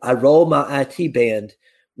 I roll my IT band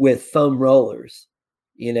with foam rollers,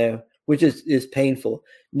 which is painful.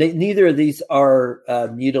 Neither of these are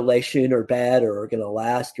mutilation or bad or going to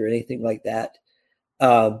last or anything like that.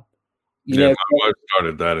 My wife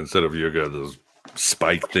started that instead of yoga. Those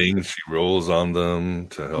spike things. She rolls on them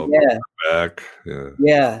to help Yeah. her back. Yeah.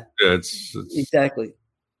 Yeah. Yeah, it's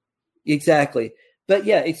Exactly. But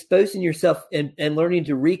yeah, exposing yourself and learning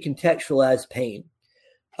to recontextualize pain.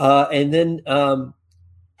 And then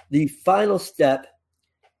the final step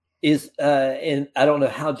is, and I don't know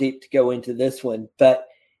how deep to go into this one, but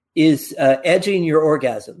is edging your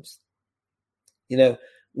orgasms. You know,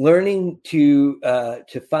 learning to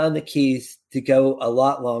find the keys to go a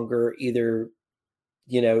lot longer, either,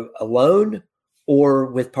 you know, alone or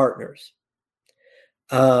with partners.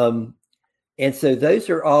 And so those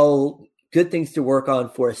are all good things to work on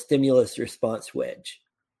for a stimulus response wedge.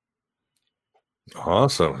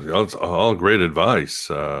 awesome. That's all great advice.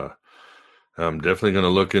 I'm definitely going to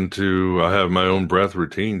look into, I have my own breath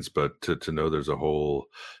routines, but to know there's a whole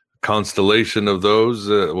constellation of those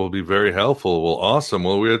will be very helpful. Well, awesome.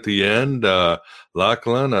 Well, we're at the end.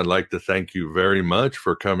 Lachlan, I'd like to thank you very much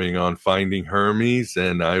for coming on Finding Hermes,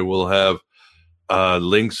 and I will have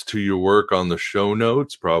links to your work on the show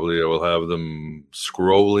notes. Probably I will have them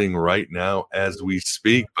scrolling right now as we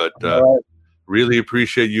speak, but really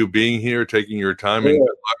appreciate you being here, taking your time, and good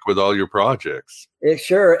luck with all your projects.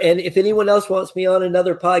 Sure. And if anyone else wants me on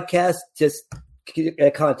another podcast, just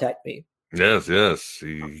contact me. Yes.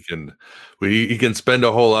 He can spend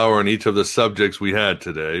a whole hour on each of the subjects we had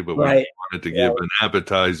today, but we wanted to give an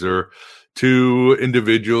appetizer to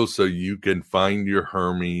individuals so you can find your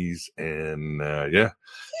Hermes and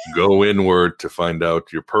go inward to find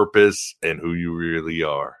out your purpose and who you really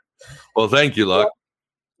are. Well, thank you, Luck.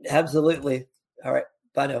 Absolutely. All right.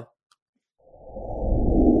 Bye now.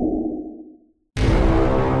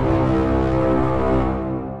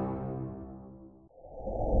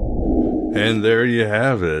 And there you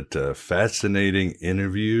have it. A fascinating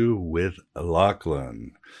interview with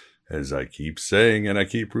Lachlan. As I keep saying and I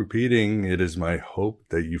keep repeating, it is my hope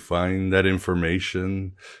that you find that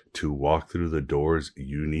information to walk through the doors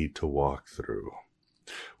you need to walk through.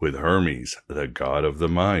 With Hermes, the god of the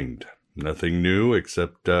mind. Nothing new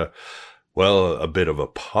except, a bit of a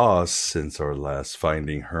pause since our last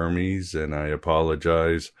Finding Hermes, and I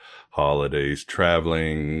apologize. Holidays,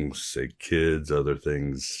 traveling, sick kids, other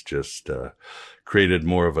things just created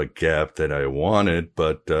more of a gap than I wanted,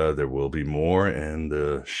 but there will be more, and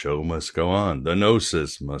the show must go on. The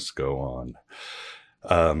gnosis must go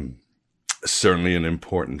on. Certainly an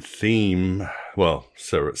important theme. Well,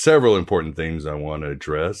 several important themes I want to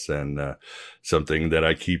address, and something that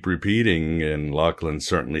I keep repeating, and Lachlan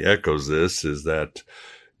certainly echoes this, is that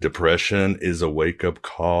depression is a wake-up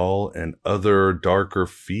call, and other darker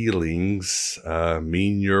feelings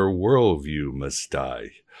mean your worldview must die.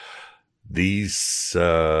 These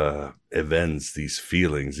events, these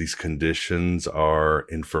feelings, these conditions are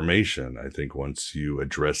information. I think once you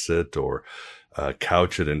address it or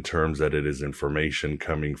couch it in terms that it is information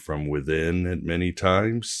coming from within at many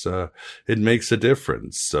times, it makes a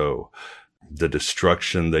difference. So the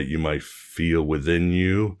destruction that you might feel within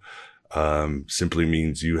you simply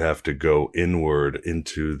means you have to go inward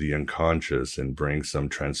into the unconscious and bring some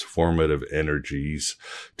transformative energies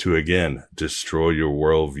to, again, destroy your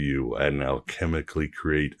worldview and alchemically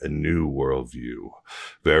create a new worldview.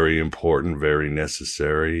 Very important, very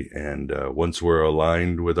necessary. And once we're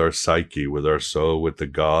aligned with our psyche, with our soul, with the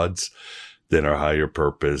gods, then our higher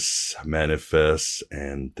purpose manifests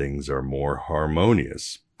and things are more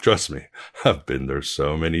harmonious. Trust me, I've been there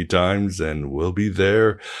so many times and will be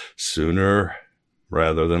there sooner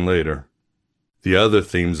rather than later. The other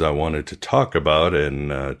themes I wanted to talk about, and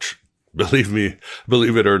believe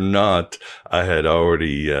it or not, I had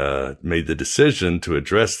already made the decision to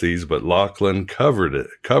address these, but Lachlan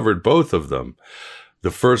covered both of them. The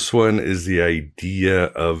first one is the idea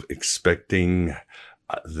of expecting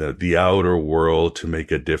the outer world to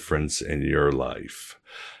make a difference in your life.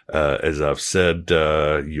 As I've said,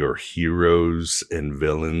 your heroes and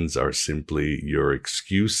villains are simply your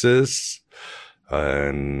excuses.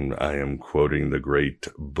 And I am quoting the great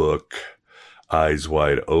book, Eyes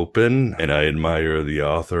Wide Open, and I admire the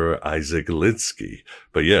author, Isaac Lidsky.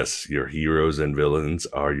 But yes, your heroes and villains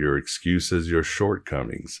are your excuses, your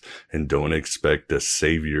shortcomings. And don't expect a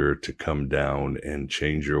savior to come down and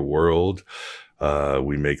change your world.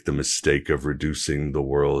 We make the mistake of reducing the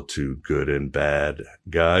world to good and bad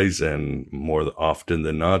guys, and more often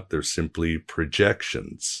than not, they're simply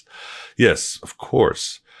projections. Yes, of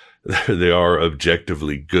course, there are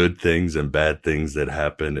objectively good things and bad things that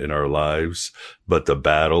happen in our lives, but the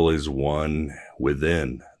battle is won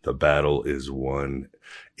within. The battle is won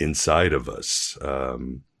inside of us.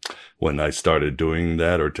 When I started doing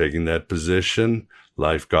that or taking that position,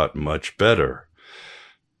 life got much better.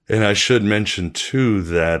 And I should mention, too,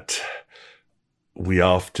 that we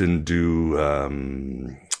often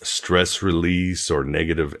do stress release or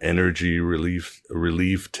negative energy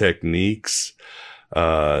relief techniques.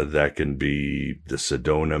 That can be the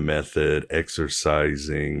Sedona method,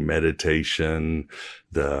 exercising, meditation,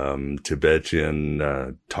 the Tibetan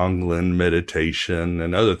Tonglen meditation,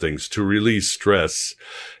 and other things to release stress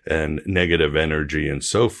and negative energy and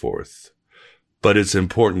so forth. But it's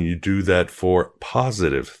important you do that for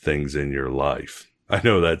positive things in your life. I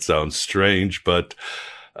know that sounds strange, but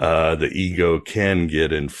the ego can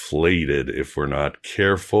get inflated if we're not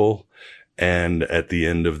careful. And at the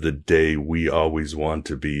end of the day, we always want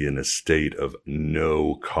to be in a state of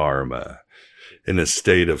no karma, in a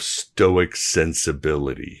state of stoic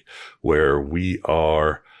sensibility, where we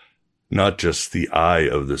are not just the eye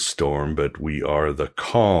of the storm, but we are the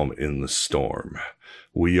calm in the storm.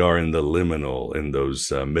 We are in the liminal, in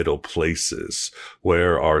those middle places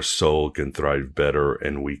where our soul can thrive better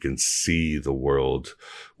and we can see the world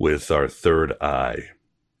with our third eye.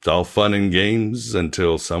 It's all fun and games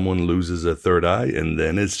until someone loses a third eye, and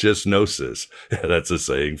then it's just gnosis. That's a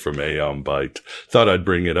saying from Aeon Byte. Thought I'd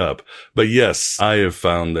bring it up. But yes, I have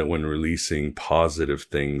found that when releasing positive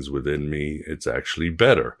things within me, it's actually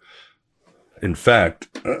better. In fact,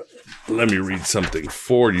 let me read something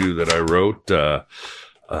for you that I wrote.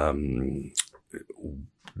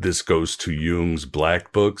 This goes to Jung's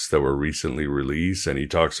Black Books that were recently released, and he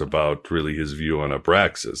talks about really his view on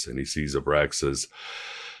Abraxas, and he sees Abraxas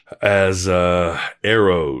as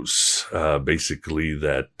arrows, basically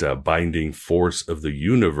that binding force of the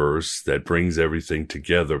universe that brings everything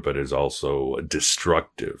together, but is also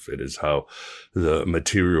destructive. It is how the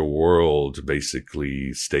material world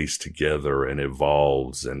basically stays together and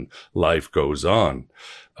evolves and life goes on.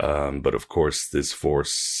 But of course, this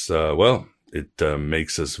force, it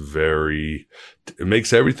makes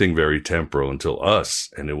everything very temporal until us,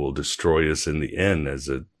 and it will destroy us in the end as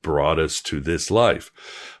it brought us to this life.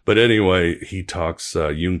 But anyway,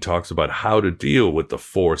 Jung talks about how to deal with the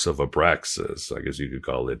force of Abraxas. I guess you could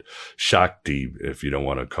call it Shakti if you don't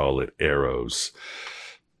want to call it arrows.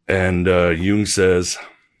 And Jung says,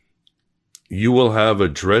 you will have a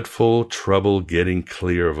dreadful trouble getting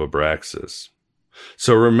clear of Abraxas.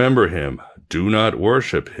 So remember him, do not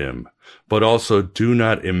worship him, but also do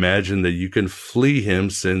not imagine that you can flee him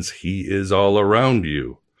since he is all around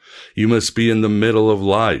you. You must be in the middle of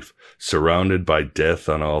life, surrounded by death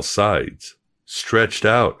on all sides, stretched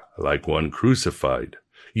out like one crucified.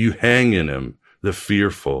 You hang in him, the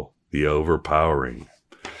fearful, the overpowering.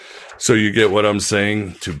 So you get what I'm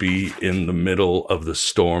saying? To be in the middle of the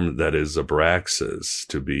storm that is Abraxas,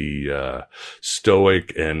 to be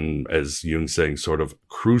stoic and, as Jung's saying, sort of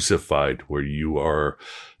crucified, where you are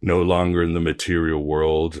no longer in the material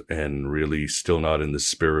world and really still not in the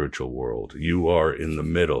spiritual world. You are in the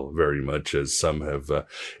middle, very much as some have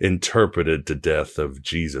interpreted the death of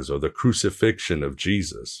Jesus or the crucifixion of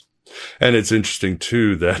Jesus. And it's interesting,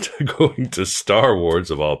 too, that going to Star Wars,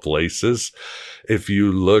 of all places, if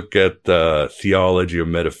you look at the theology or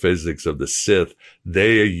metaphysics of the Sith,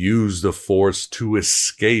 they use the Force to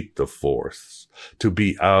escape the Force, to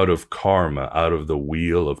be out of karma, out of the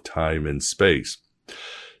wheel of time and space.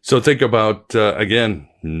 So think about, again,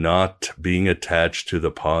 not being attached to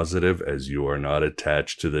the positive as you are not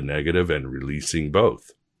attached to the negative, and releasing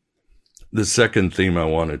both. The second theme I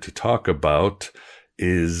wanted to talk about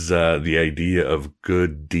is the idea of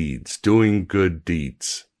good deeds, doing good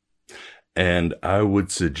deeds. And I would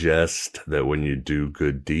suggest that when you do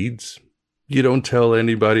good deeds, you don't tell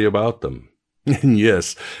anybody about them. And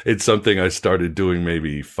yes, it's something I started doing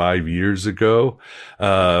maybe 5 years ago,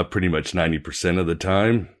 pretty much 90% of the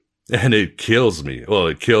time. And it kills me. Well,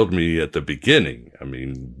 it killed me at the beginning. I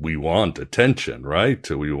mean, we want attention, right?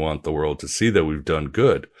 We want the world to see that we've done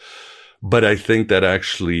good. But I think that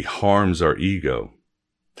actually harms our ego.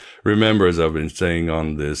 Remember, as I've been saying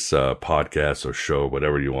on this podcast or show,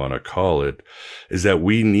 whatever you want to call it, is that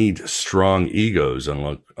we need strong egos,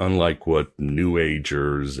 unlike what New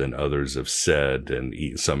Agers and others have said,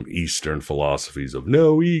 and some Eastern philosophies of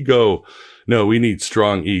no ego. No, we need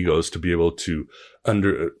strong egos to be able to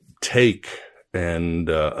undertake and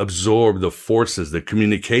absorb the forces, the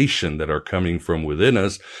communication that are coming from within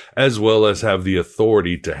us, as well as have the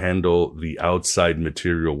authority to handle the outside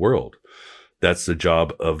material world. That's the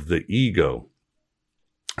job of the ego.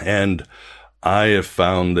 And I have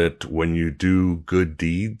found that when you do good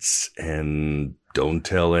deeds and don't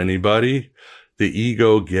tell anybody, the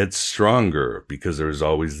ego gets stronger, because there's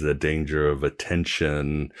always the danger of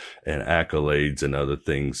attention and accolades and other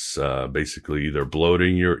things, basically either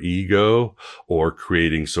bloating your ego or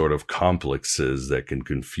creating sort of complexes that can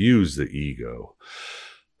confuse the ego.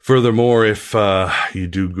 Furthermore, if you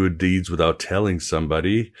do good deeds without telling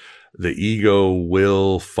somebody, the ego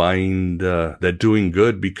will find that doing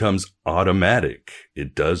good becomes automatic.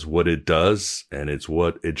 It does what it does, and it's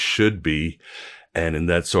what it should be. And in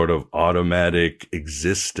that sort of automatic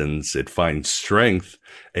existence, it finds strength,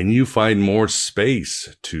 and you find more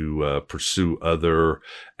space to pursue other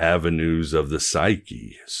avenues of the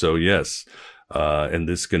psyche. So yes, and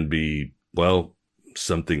this can be, well,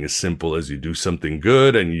 something as simple as you do something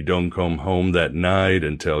good and you don't come home that night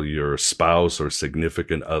and tell your spouse or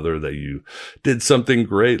significant other that you did something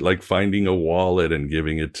great, like finding a wallet and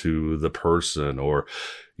giving it to the person, or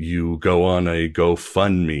you go on a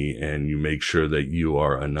GoFundMe and you make sure that you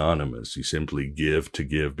are anonymous. You simply give to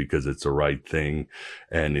give because it's the right thing.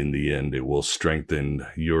 And in the end, it will strengthen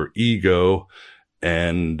your ego,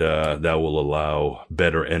 and that will allow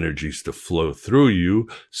better energies to flow through you.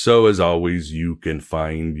 So as always, you can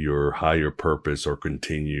find your higher purpose or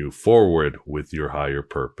continue forward with your higher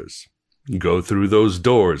purpose. Go through those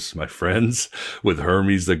doors, my friends, with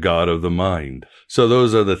Hermes, the god of the mind. So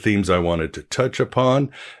those are the themes I wanted to touch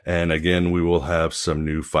upon. And again, we will have some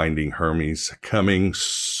new Finding Hermes coming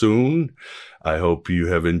soon. I hope you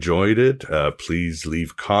have enjoyed it. Please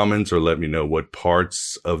leave comments or let me know what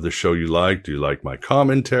parts of the show you like. Do you like my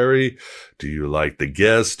commentary? Do you like the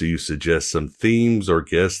guests? Do you suggest some themes or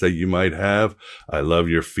guests that you might have? I love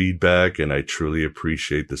your feedback, and I truly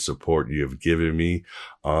appreciate the support you have given me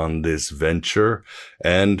on this venture.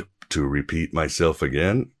 And to repeat myself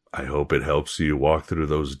again, I hope it helps you walk through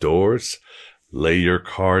those doors, lay your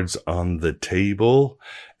cards on the table,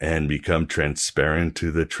 and become transparent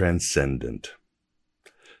to the transcendent.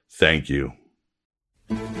 Thank you.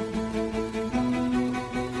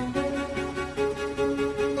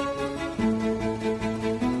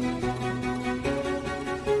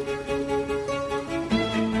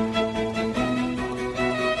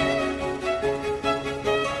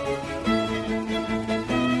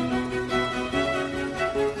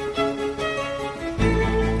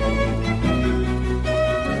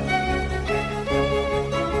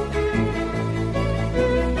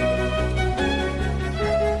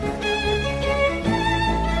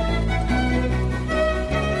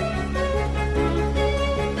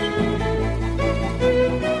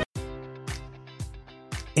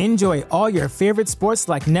 Enjoy all your favorite sports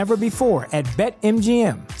like never before at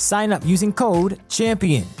BetMGM. Sign up using code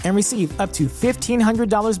CHAMPION and receive up to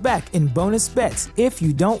 $1,500 back in bonus bets if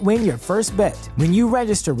you don't win your first bet. When you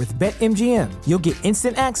register with BetMGM, you'll get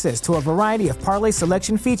instant access to a variety of parlay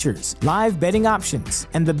selection features, live betting options,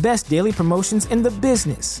 and the best daily promotions in the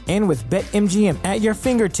business. And with BetMGM at your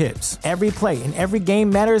fingertips, every play and every game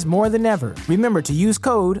matters more than ever. Remember to use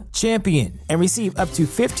code CHAMPION and receive up to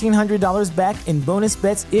 $1,500 back in bonus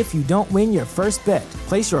bets if you don't win your first bet.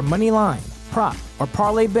 Place your money line, prop, or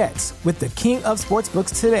parlay bets with the king of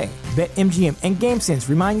sportsbooks today. BetMGM and GameSense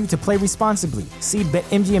remind you to play responsibly. See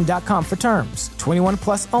BetMGM.com for terms. 21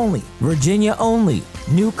 plus only. Virginia only.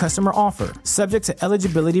 New customer offer. Subject to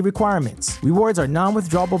eligibility requirements. Rewards are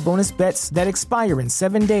non-withdrawable bonus bets that expire in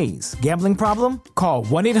 7 days. Gambling problem? Call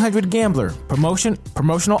 1-800-GAMBLER.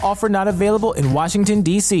 Promotional offer not available in Washington,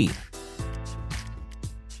 D.C.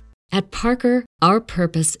 At Parker, our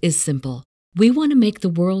purpose is simple. We want to make the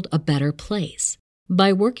world a better place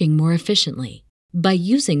by working more efficiently, by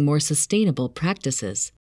using more sustainable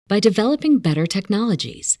practices, by developing better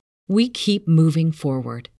technologies. We keep moving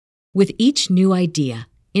forward. With each new idea,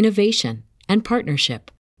 innovation, and partnership,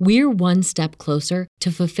 we're one step closer to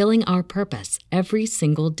fulfilling our purpose every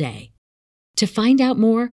single day. To find out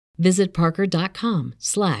more, visit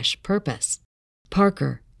parker.com/purpose.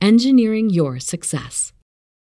 Parker, engineering your success.